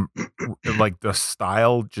some like the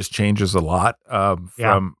style just changes a lot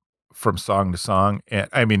from song to song, and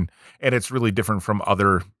I mean, and it's really different from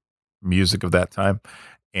other music of that time,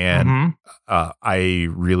 and I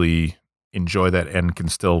really enjoy that and can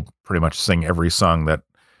still pretty much sing every song that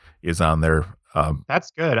is on there. That's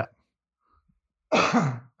good.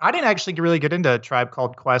 I didn't actually really get into Tribe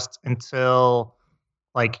Called Quest until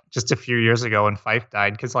like just a few years ago when Fife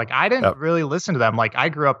died, because like I didn't really listen to them. Like I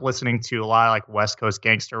grew up listening to a lot of like West Coast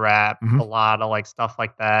gangster rap, a lot of like stuff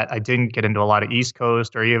like that. I didn't get into a lot of East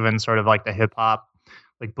Coast or even sort of like the hip hop,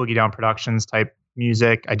 like Boogie Down Productions type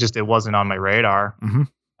music. It wasn't on my radar.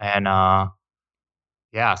 And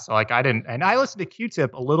so like I didn't, and I listened to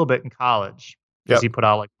Q-Tip a little bit in college because he put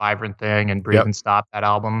out like Vibrant Thing and Breathe and Stop, that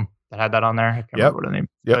album that had that on there. I can't remember what the name.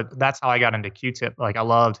 But that's how I got into Q-Tip. Like I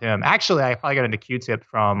loved him. Actually, I probably got into Q-Tip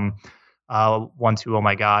from 1-2 Oh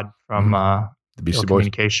My God from the Beastie Ill Boys.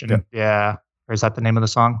 Communication. Yeah. Or is that the name of the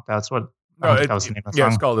song? That's what. No, that was the name of the song.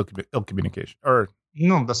 It's called Ill Communication. Or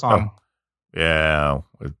no, the song. Yeah,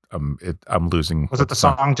 I'm losing. Was it the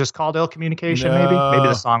song just called Ill Communication? No. Maybe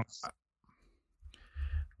the song.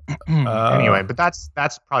 Anyway, but that's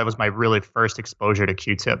probably was my really first exposure to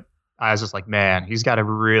Q-Tip. I was just like, man, he's got a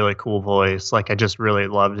really cool voice. Like I just really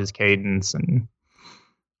loved his cadence, and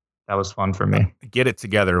that was fun for me. Get It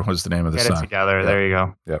Together was the name of the song. Get It Together. There you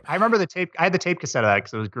go. Yep. I remember the tape. I had the tape cassette of that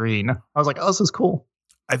because it was green. I was like, oh, this is cool.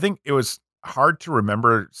 I think it was hard to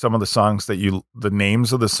remember some of the songs the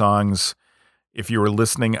names of the songs if you were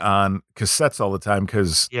listening on cassettes all the time,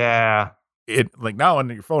 because it like now on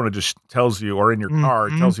your phone it just tells you, or in your car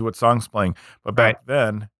it tells you what song's playing. But back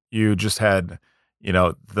then you just had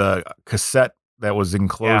the cassette that was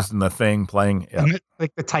enclosed in the thing playing. Yeah. And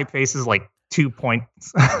like the typeface is like 2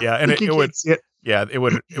 points. Yeah, and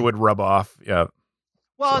it would rub off. Yeah.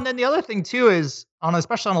 Well, and then the other thing too is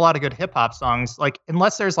especially on a lot of good hip hop songs, like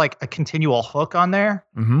unless there's like a continual hook on there,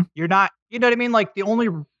 you're not, you know what I mean? Like the only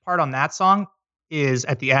part on that song is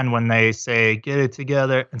at the end when they say, get it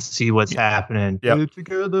together and see what's happening. Get it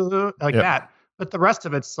together. Like that. But the rest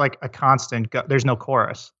of it's like a constant, there's no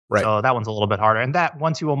chorus. Right. So that one's a little bit harder. And that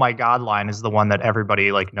 1-2 Oh My God line is the one that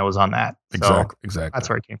everybody like knows on that. So exactly. That's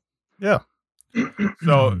where it came. Yeah.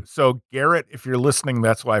 So Garrett, if you're listening,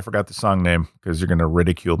 that's why I forgot the song name, because you're going to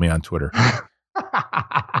ridicule me on Twitter.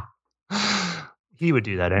 He would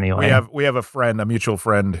do that anyway. We have a mutual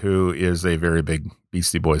friend who is a very big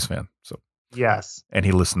Beastie Boys fan. So yes, and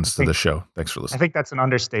he listens to the show. Thanks for listening. I think that's an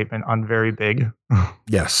understatement on very big.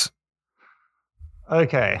 Yes.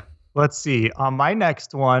 Okay, let's see. On my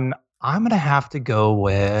next one, I'm gonna have to go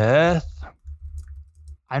with.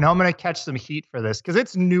 I know I'm gonna catch some heat for this because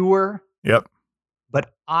it's newer. Yep.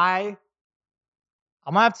 But I'm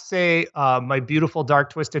gonna have to say, "My Beautiful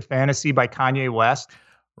Dark Twisted Fantasy" by Kanye West.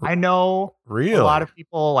 I know a lot of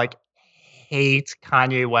people like hate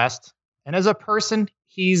Kanye West, and as a person,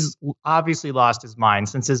 he's obviously lost his mind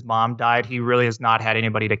since his mom died. He really has not had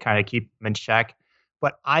anybody to kind of keep him in check.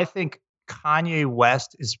 But I think Kanye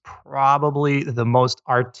West is probably the most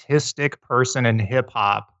artistic person in hip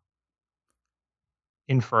hop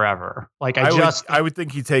in forever. Like I would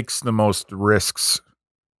think he takes the most risks.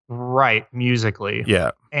 Right, musically.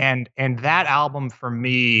 Yeah. And that album for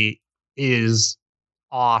me is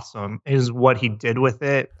awesome, is what he did with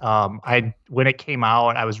it. When it came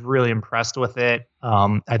out, I was really impressed with it.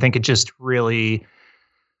 I think it just really,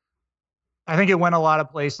 I think it went a lot of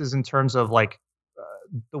places in terms of like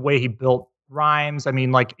the way he built rhymes. I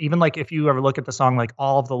mean, like even like if you ever look at the song like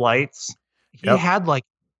All of the Lights, he had like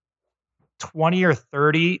 20 or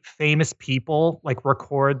 30 famous people like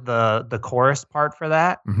record the chorus part for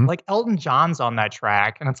that. Mm-hmm. Like Elton John's on that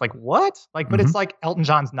track, and it's like, what? Like, but it's like Elton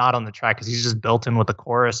John's not on the track because he's just built in with the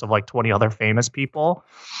chorus of like 20 other famous people.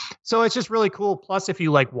 So it's just really cool. Plus, if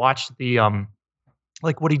you like watch the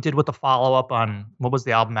like what he did with the follow-up on what was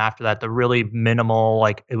the album after that, the really minimal,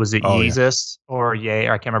 like it was Yeezus or Yay,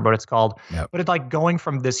 or I can't remember what it's called. Yep. But it's like going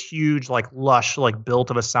from this huge, like lush, like built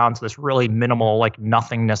of a sound to this really minimal, like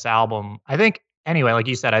nothingness album. I think anyway, like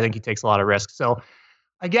you said, I think he takes a lot of risks. So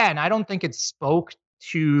again, I don't think it spoke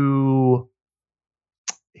to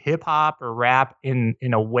hip hop or rap in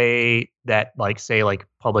a way that like say like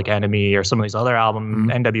Public Enemy or some of these other albums,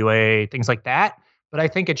 NWA, things like that. But I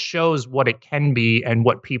think it shows what it can be and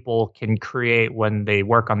what people can create when they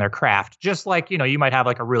work on their craft. Just like, you know, you might have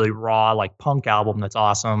like a really raw, like punk album that's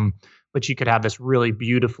awesome, but you could have this really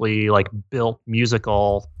beautifully like built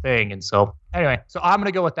musical thing. And so anyway, so I'm going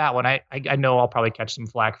to go with that one. I know I'll probably catch some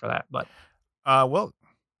flack for that, but.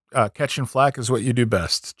 Catching flack is what you do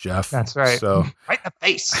best, Jeff. That's right. So right in the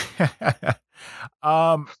face.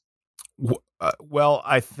 Well,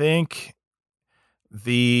 I think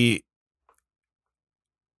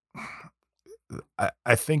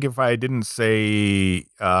I think if I didn't say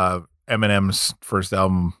Eminem's first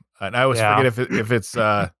album, and I always forget if it's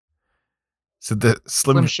so the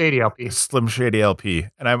Slim Shady LP. Slim Shady LP,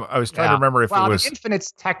 and I was trying to remember if it was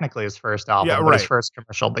Infinite's technically his first album, but his first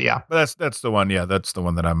commercial. But yeah, but that's the one. Yeah, that's the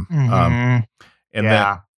one that I'm.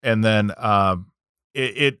 Then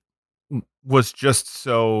it was just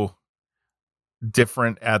so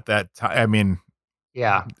different at that time. I mean,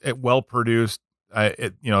 it well produced.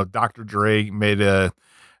 Dr. Dre made a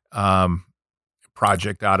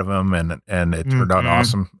project out of him, and it turned out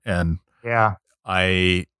awesome. And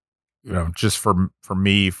just for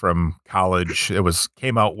me from college,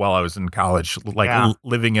 came out while I was in college, like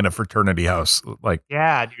living in a fraternity house. Like,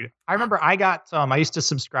 dude. I remember I used to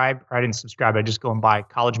subscribe, or I didn't subscribe. I just go and buy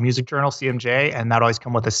College Music Journal, CMJ, and that always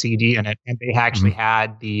come with a CD in it. And they actually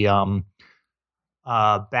had the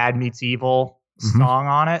Bad Meets Evil song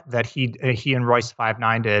on it that he and Royce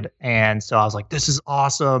 5'9" did, and so I was like, this is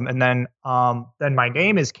awesome. And then My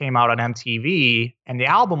Name Is came out on MTV, and the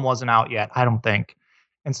album wasn't out yet, I don't think.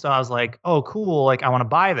 And so I was like, oh cool, like I want to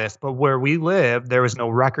buy this. But where we lived, there was no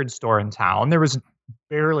record store in town. There was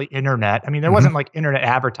barely internet. I mean, there wasn't like internet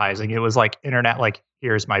advertising. It was like internet, like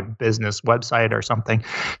here's my business website or something.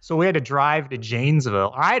 So we had to drive to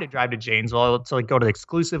Janesville. I had to drive to Janesville to like go to the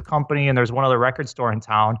Exclusive Company, and there's one other record store in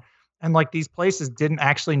town. And like these places didn't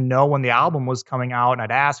actually know when the album was coming out. And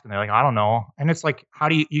I'd ask, and they're like, I don't know. And it's like, how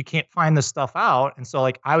do you can't find this stuff out. And so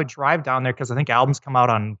like I would drive down there because I think albums come out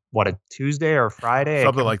on a Tuesday or Friday.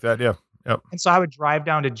 Something like that. Yeah. Yep. And so I would drive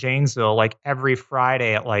down to Janesville like every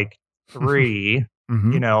Friday at like 3,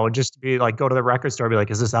 just to be like, go to the record store, be like,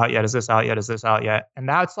 is this out yet? Is this out yet? Is this out yet? And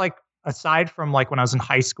that's like, aside from like when I was in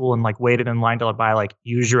high school and like waited in line to buy like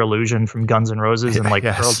Use Your Illusion from Guns N' Roses and like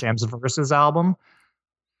Pearl Jam's Versus album.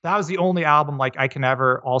 That was the only album like I can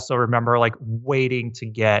ever also remember like waiting to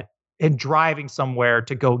get and driving somewhere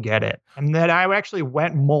to go get it. And then I actually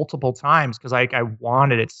went multiple times because I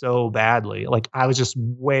wanted it so badly. Like I was just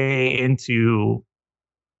way into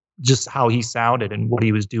just how he sounded and what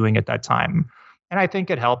he was doing at that time. And I think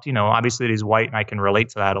it helped, obviously that he's white and I can relate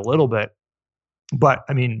to that a little bit. But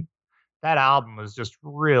I mean, that album was just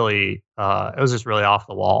really, it was just really off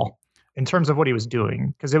the wall in terms of what he was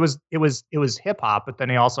doing, because it was hip hop, but then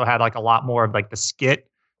he also had like a lot more of like the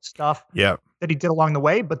skit stuff that he did along the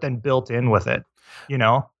way, but then built in with it,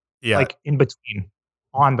 like in between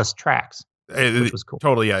on the tracks, which was cool.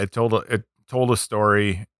 Totally, yeah. It told a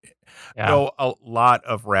story. Yeah. A lot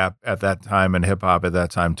of rap at that time and hip hop at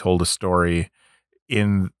that time told a story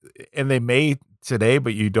and they may today,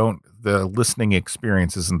 but the listening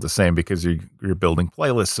experience isn't the same because you're building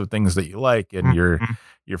playlists of things that you like, and you're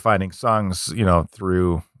finding songs,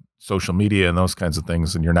 through social media and those kinds of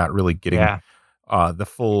things, and you're not really getting the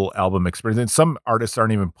full album experience. And some artists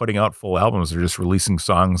aren't even putting out full albums; they're just releasing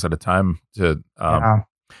songs at a time.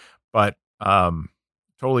 But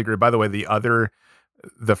totally agree. By the way, the other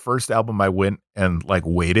the first album I went and like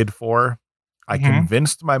waited for. I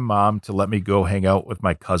convinced my mom to let me go hang out with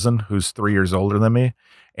my cousin, who's 3 years older than me,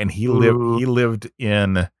 and he lived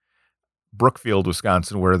in Brookfield,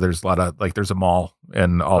 Wisconsin, where there's a lot of like there's a mall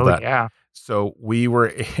and all that. Yeah. So we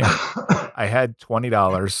were. I had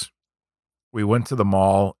 $20. We went to the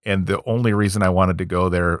mall, and the only reason I wanted to go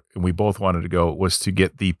there, and we both wanted to go, was to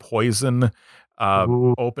get the Poison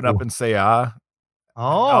Open Up and Say Ah.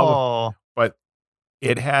 Oh. But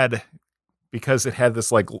it had, because it had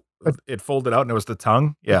this like, it folded out and it was the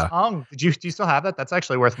tongue. Yeah. The tongue. Do you still have that? That's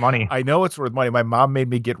actually worth money. I know it's worth money. My mom made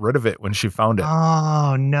me get rid of it when she found it.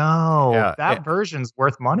 Oh, no. Yeah, that version's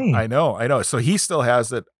worth money. I know. So he still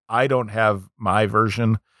has it. I don't have my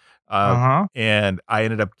version. And I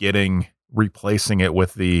ended up replacing it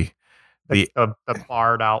with the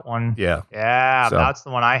barred out one. Yeah. Yeah. So, that's the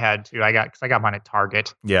one I had too. I got mine at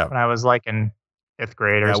Target. Yeah. When I was like in 5th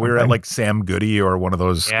grade or something. We were at like Sam Goody or one of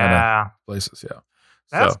those kind of places. Yeah.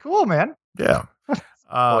 That's cool, man. Yeah.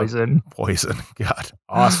 Poison. God.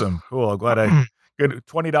 Awesome. Cool. I'm glad good.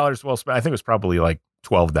 $20 well spent. I think it was probably like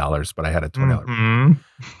 $12, but I had a $20.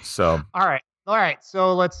 So. All right.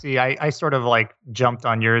 So let's see. I sort of like jumped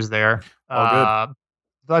on yours there. Oh,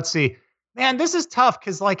 good. Let's see. Man, this is tough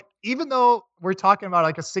because like, even though we're talking about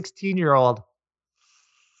like a 16-year-old,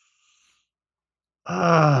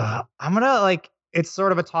 I'm going to like, it's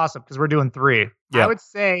sort of a toss up because we're doing 3. Yeah. I would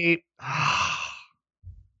say,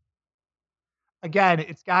 again,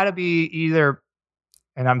 it's got to be either,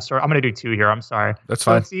 and I'm sorry, I'm going to do 2 here. I'm sorry. That's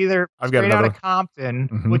fine. It's either Straight Outta Compton,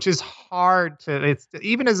 which is hard it's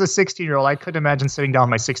even as a 16-year-old, I couldn't imagine sitting down with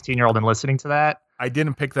my 16-year-old and listening to that. I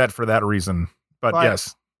didn't pick that for that reason, but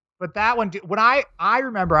yes. But that one, when I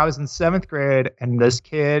remember I was in 7th grade and this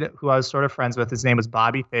kid who I was sort of friends with, his name was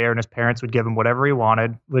Bobby Thayer, and his parents would give him whatever he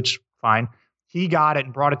wanted, which fine. He got it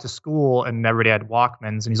and brought it to school, and everybody had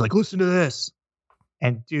Walkmans, and he's like, listen to this.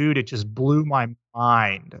 And dude, it just blew my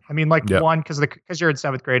mind. I mean, like one, because you're in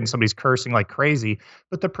 7th grade and somebody's cursing like crazy,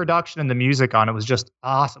 but the production and the music on it was just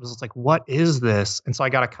awesome. It was like, what is this? And so I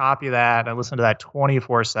got a copy of that. And I listened to that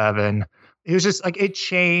 24/7. It was just like, it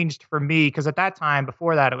changed for me. Because at that time,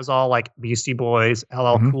 before that, it was all like Beastie Boys,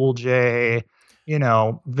 LL Cool J,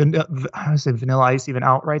 I was Vanilla Ice even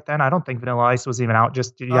out right then? I don't think Vanilla Ice was even out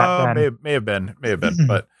just yet then. May have been,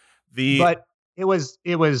 but it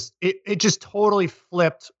just totally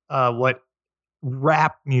flipped what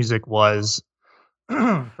rap music was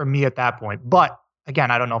for me at that point. But again,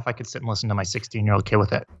 I don't know if I could sit and listen to my 16-year-old kid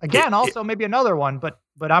with it. Again, also maybe another one, but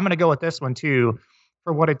I'm going to go with this one too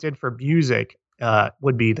for what it did for music.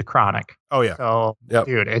 Would be The Chronic. Oh yeah. So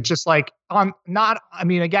dude, it's just like the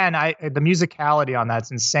musicality on that's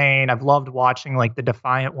insane. I've loved watching like the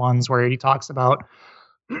Defiant ones where he talks about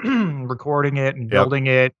recording it and building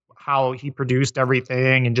it, how he produced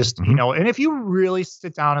everything, and just and if you really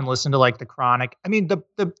sit down and listen to like The Chronic, I mean the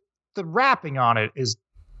rapping on it is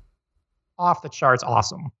off the charts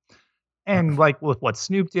awesome. And like with what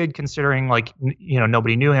Snoop did, considering like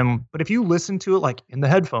nobody knew him, but if you listen to it like in the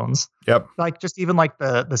headphones, like just even like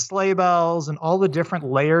the sleigh bells and all the different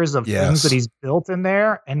layers of things that he's built in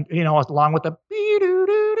there, and along with the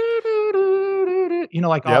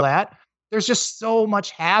all that, there's just so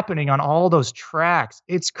much happening on all those tracks.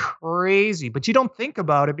 It's crazy, but you don't think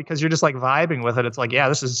about it because you're just like vibing with it. It's like, yeah,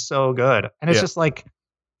 this is so good, and it's just like,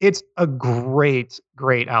 it's a great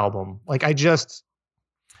album. Like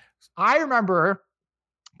I remember,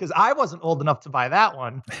 because I wasn't old enough to buy that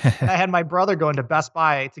one, and I had my brother going to Best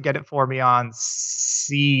Buy to get it for me on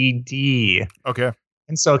CD. Okay.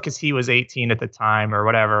 And so, because he was 18 at the time or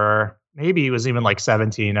whatever, maybe he was even like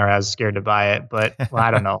 17 or I was scared to buy it, but I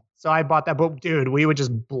don't know. So I bought that. But dude, we would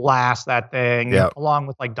just blast that thing along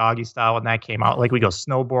with like Doggy Style when that came out. Like we go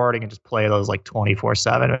snowboarding and just play those like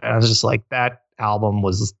 24/7. And I was just like, that album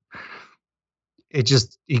was, it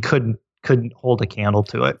just, you couldn't hold a candle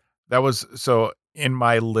to it. That was, so in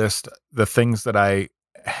my list, the things that I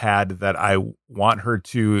had that I want her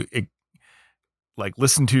to like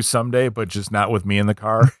listen to someday, but just not with me in the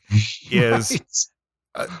car is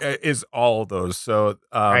all of those. So,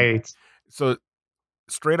 so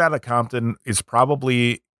Straight Outta Compton is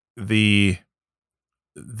probably the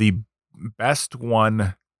best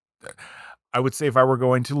one. I would say if I were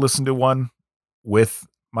going to listen to one with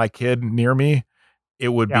my kid near me, it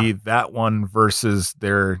would be that one versus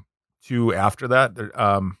their 2 after that.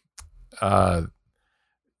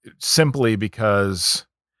 Simply because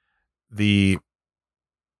so it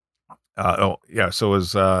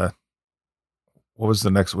was what was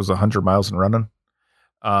the next? Was 100 Miles and Running?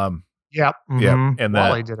 Yeah, and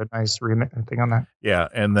Wally did a nice remix thing on that. Yeah,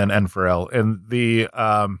 and then N for L, and the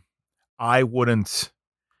I wouldn't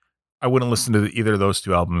listen to either of those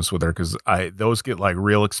two albums with her because those get like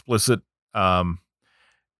real explicit, and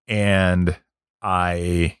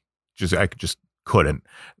I just couldn't.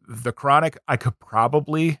 The Chronic, I could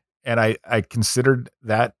probably, and I considered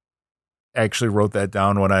that. I actually wrote that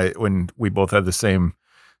down when we both had the same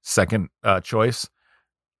second choice.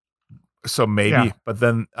 So maybe, but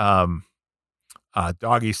then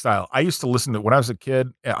Doggy Style. I used to listen to when I was a kid.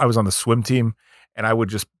 I was on the swim team, and I would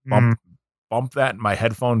just bump that in my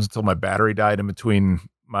headphones until my battery died in between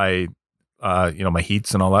my my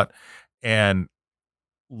heats and all that, and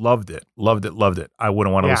loved it. I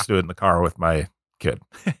wouldn't want to listen to it in the car with my kid.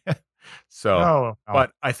 So, no.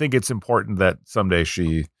 But I think it's important that someday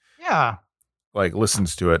she like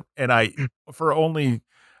listens to it, and I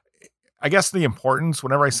guess the importance,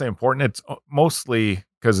 whenever I say important, it's mostly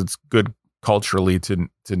because it's good culturally to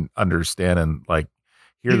understand and like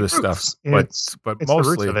hear this stuff, but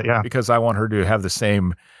mostly because I want her to have the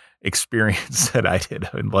same experience that I did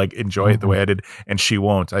and like enjoy it the way I did, and she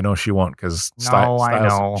won't. I know she won't because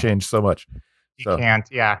styles change so much. You can't,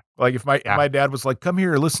 Like if my dad was like, "Come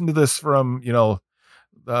here, listen to this from this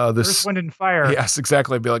Earth, Wind and Fire." Yes,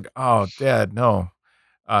 exactly. I'd be like, "Oh, Dad, no."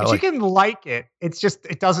 But you can like it. It's just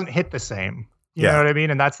it doesn't hit the same. You know what I mean?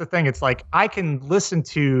 And that's the thing. It's like I can listen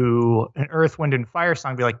to an Earth, Wind and Fire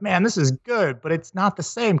song and be like, man, this is good, but it's not the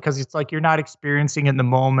same because it's like you're not experiencing it in the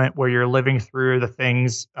moment where you're living through the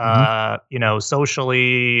things,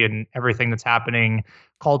 socially and everything that's happening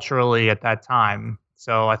culturally at that time.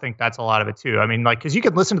 So I think that's a lot of it too. I mean, like, because you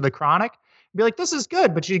could listen to The Chronic and be like, this is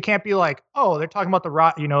good, but you can't be like, oh, they're talking about the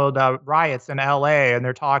riots in LA and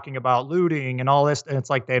they're talking about looting and all this. And it's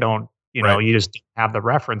like they don't. You just have the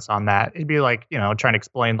reference on that. It'd be like, trying to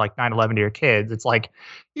explain like 9/11 to your kids. It's like,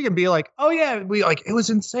 you can be like, oh yeah, it was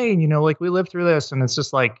insane. Like we lived through this. And it's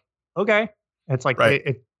just like, okay. It's like,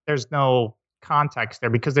 there's no context there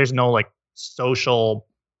because there's no like social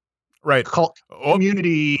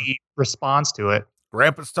community response to it.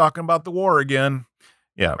 Grandpa's talking about the war again.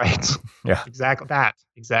 Yeah. Right. Yeah. Exactly.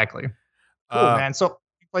 Cool, man. So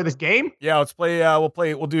you play this game? Yeah, let's play.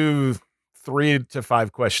 We'll do 3 to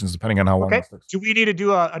 5 questions, depending on how long it takes. Do we need to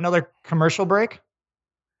do another commercial break?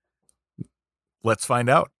 Let's find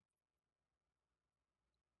out.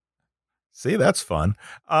 See, that's fun.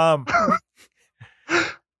 And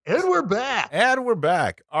we're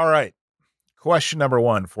back. All right. Question number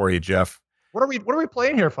 1 for you, Jeff. What are we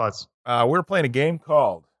playing here, Fuzz? We're playing a game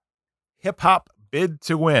called Hip Hop Bid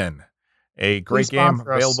to Win. A great game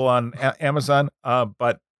available on Amazon.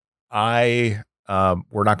 But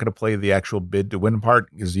we're not going to play the actual bid to win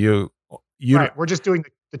part because you right. We're just doing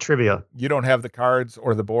the trivia. You don't have the cards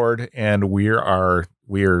or the board, and we're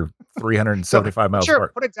 375 miles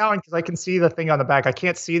apart. Put it down because I can see the thing on the back. I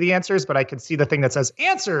can't see the answers, but I can see the thing that says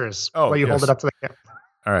answers. While you hold it up to the camera.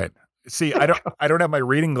 All right. See, I don't have my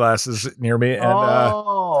reading glasses near me,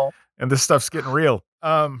 and this stuff's getting real.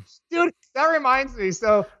 Dude, that reminds me.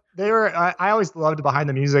 So I always loved Behind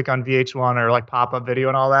the Music on VH1 or like pop-up video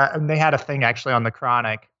and all that. And they had a thing actually on the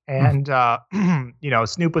Chronic. And,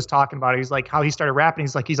 Snoop was talking about it. He's like, how he started rapping.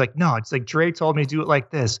 He's like, no, it's like Dre told me to do it like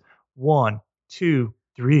this. 1, 2,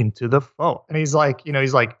 3 into the 4. And he's like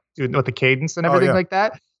doing with the cadence and everything like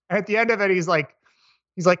that. And at the end of it, he's like,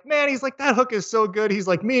 man, that hook is so good. He's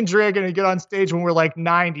like, me and Dre are going to get on stage when we're like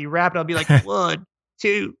 90 rapping. I'll be like 1,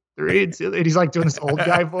 2, 3, and he's like doing this old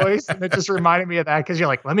guy voice, and it just reminded me of that because you're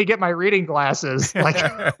like, let me get my reading glasses. Like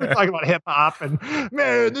we're talking about hip hop, and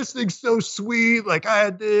man, this thing's so sweet. Like I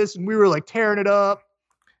had this, and we were like tearing it up.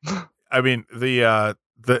 I mean, they're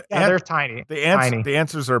tiny. The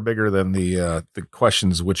answers are bigger than the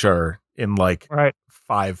questions, which are in like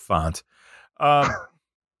 5 font.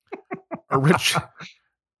 Rich.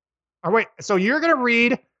 Oh wait, so you're gonna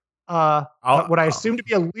read what I assume to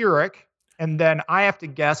be a lyric. And then I have to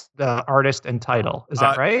guess the artist and title. Is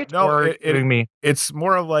that right? No, it's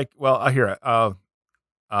more of like, well, I hear it.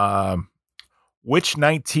 Which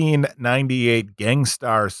 1998 Gang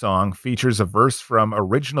Starr song features a verse from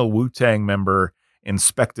original Wu-Tang member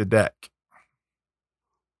Inspectah Deck?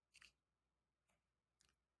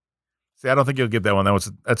 See, I don't think you'll get that one.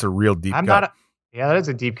 That's a real deep cut. That is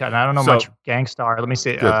a deep cut. And I don't know much Gang Starr. Let me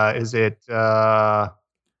see. Is it?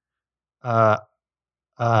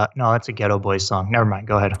 No, that's a Ghetto Boys song. Never mind.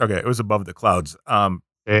 Go ahead. Okay, it was Above the Clouds. I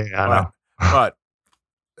know. But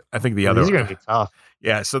I think the other these are going to be tough.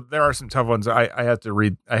 Yeah, so there are some tough ones. I had to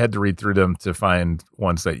read through them to find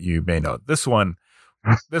ones that you may know. This one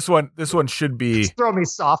should be. Just throw me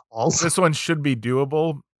softballs. This one should be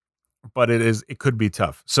doable, but it could be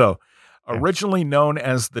tough. So, originally known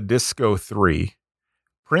as the Disco 3,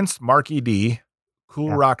 Prince Marky D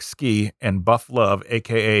Cool Rock Ski, and Buff Love,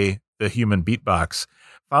 a.k.a. the Human Beatbox,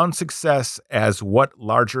 found success as what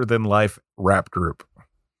larger-than-life rap group?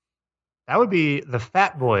 That would be the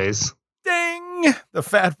Fat Boys. Ding! The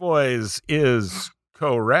Fat Boys is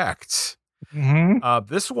correct. Mm-hmm.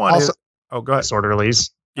 This one also, is... Oh, go ahead.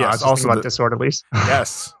 Disorderlies. Yes, also about Disorderlies.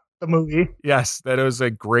 Yes. The movie. Yes, that was a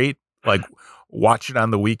great, watch it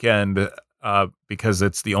on the weekend because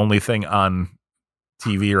it's the only thing on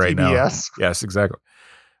TV right now. Yes, exactly.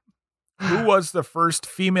 Who was the first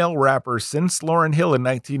female rapper since Lauryn Hill in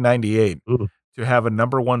 1998 to have a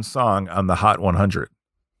 #1 song on the Hot 100?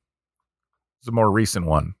 It's a more recent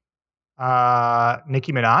one.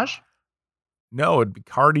 Nicki Minaj? No, it'd be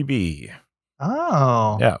Cardi B.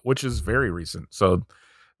 Oh. Yeah, which is very recent. So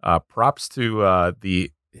props to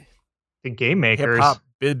the game makers. Hip-hop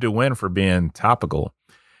bid to win for being topical.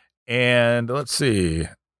 And let's see.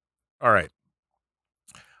 All right.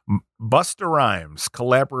 Busta Rhymes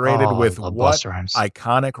collaborated with what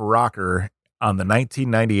iconic rocker on the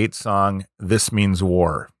 1998 song This Means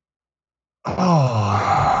War?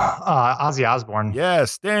 Ozzy Osbourne.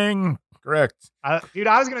 Yes, ding. Correct. Dude,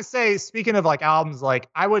 I was going to say, speaking of albums,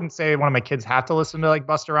 I wouldn't say one of my kids have to listen to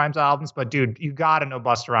Busta Rhymes albums, but dude, you got to know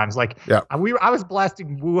Busta Rhymes. I was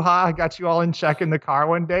blasting Woo-Ha, I got you all in check in the car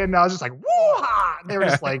one day, and I was just like, Woo-Ha! And they were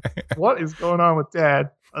just like, what is going on with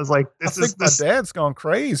Dad? I was like, this is my dad's gone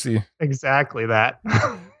crazy. Exactly that.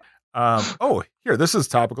 Here, this is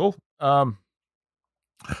topical.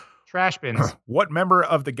 Trash bins. What member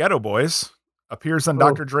of the Ghetto Boys appears on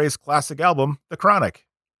Dr. Dre's classic album, The Chronic?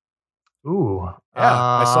 Ooh. Yeah,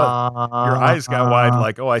 I saw your eyes got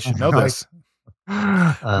wide I should know this.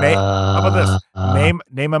 How about this?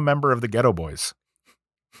 Name a member of the Ghetto Boys.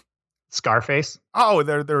 Scarface. Oh,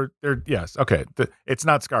 they're yes. Okay. It's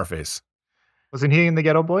not Scarface. Wasn't he in the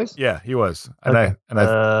Ghetto Boys? Yeah, he was. I don't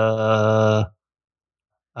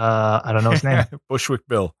know his name. Bushwick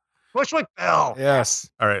Bill. Bushwick Bill. Yes.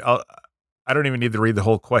 All right. I don't even need to read the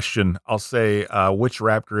whole question. I'll say which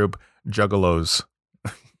rap group? Juggalos.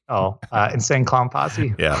 Insane Clown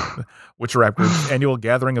Posse. Yeah. Which rap group's annual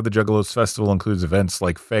gathering of the Juggalos Festival includes events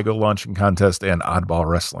like Faygo launching contest and oddball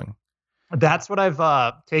wrestling? That's what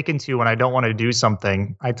I've taken to when I don't want to do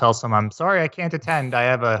something. I tell someone, I'm sorry, I can't attend. I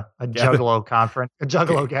have a Juggalo conference, a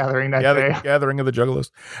Juggalo gathering that day. Gathering of the Juggalos.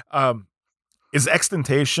 Is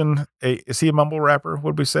Extentation is he a mumble rapper?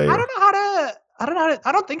 Would we say? I don't know how to.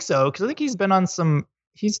 I don't think so, because I think he's been on some.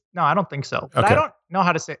 No, I don't think so. But I don't know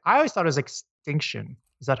how to say. I always thought it was Extinction.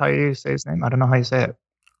 Is that how you say his name? I don't know how you say it.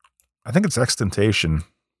 I think it's Extentation.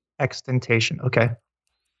 Extentation. Okay.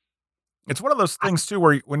 It's one of those things too,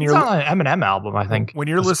 where when you're on an Eminem album, I think when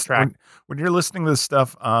you're listening when you're listening to this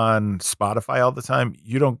stuff on Spotify all the time,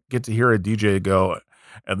 you don't get to hear a DJ go,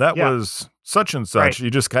 and that was such and such. Right.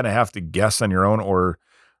 You just kind of have to guess on your own, or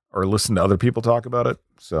listen to other people talk about it.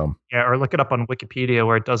 So or look it up on Wikipedia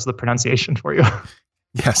where it does the pronunciation for you.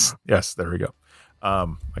 Yes, there we go. I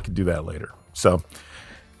can do that later. So.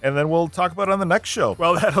 And then we'll talk about it on the next show.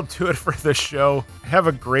 Well, that'll do it for this show. Have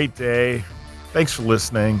a great day. Thanks for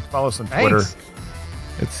listening. Follow us on Twitter.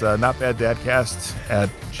 It's notbaddadcast at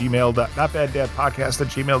gmail. Notbaddadpodcast at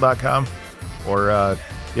gmail.com. Or,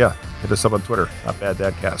 hit us up on Twitter.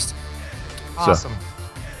 Notbaddadcast. Awesome. So,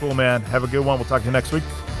 cool, man. Have a good one. We'll talk to you next week.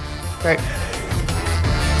 Great.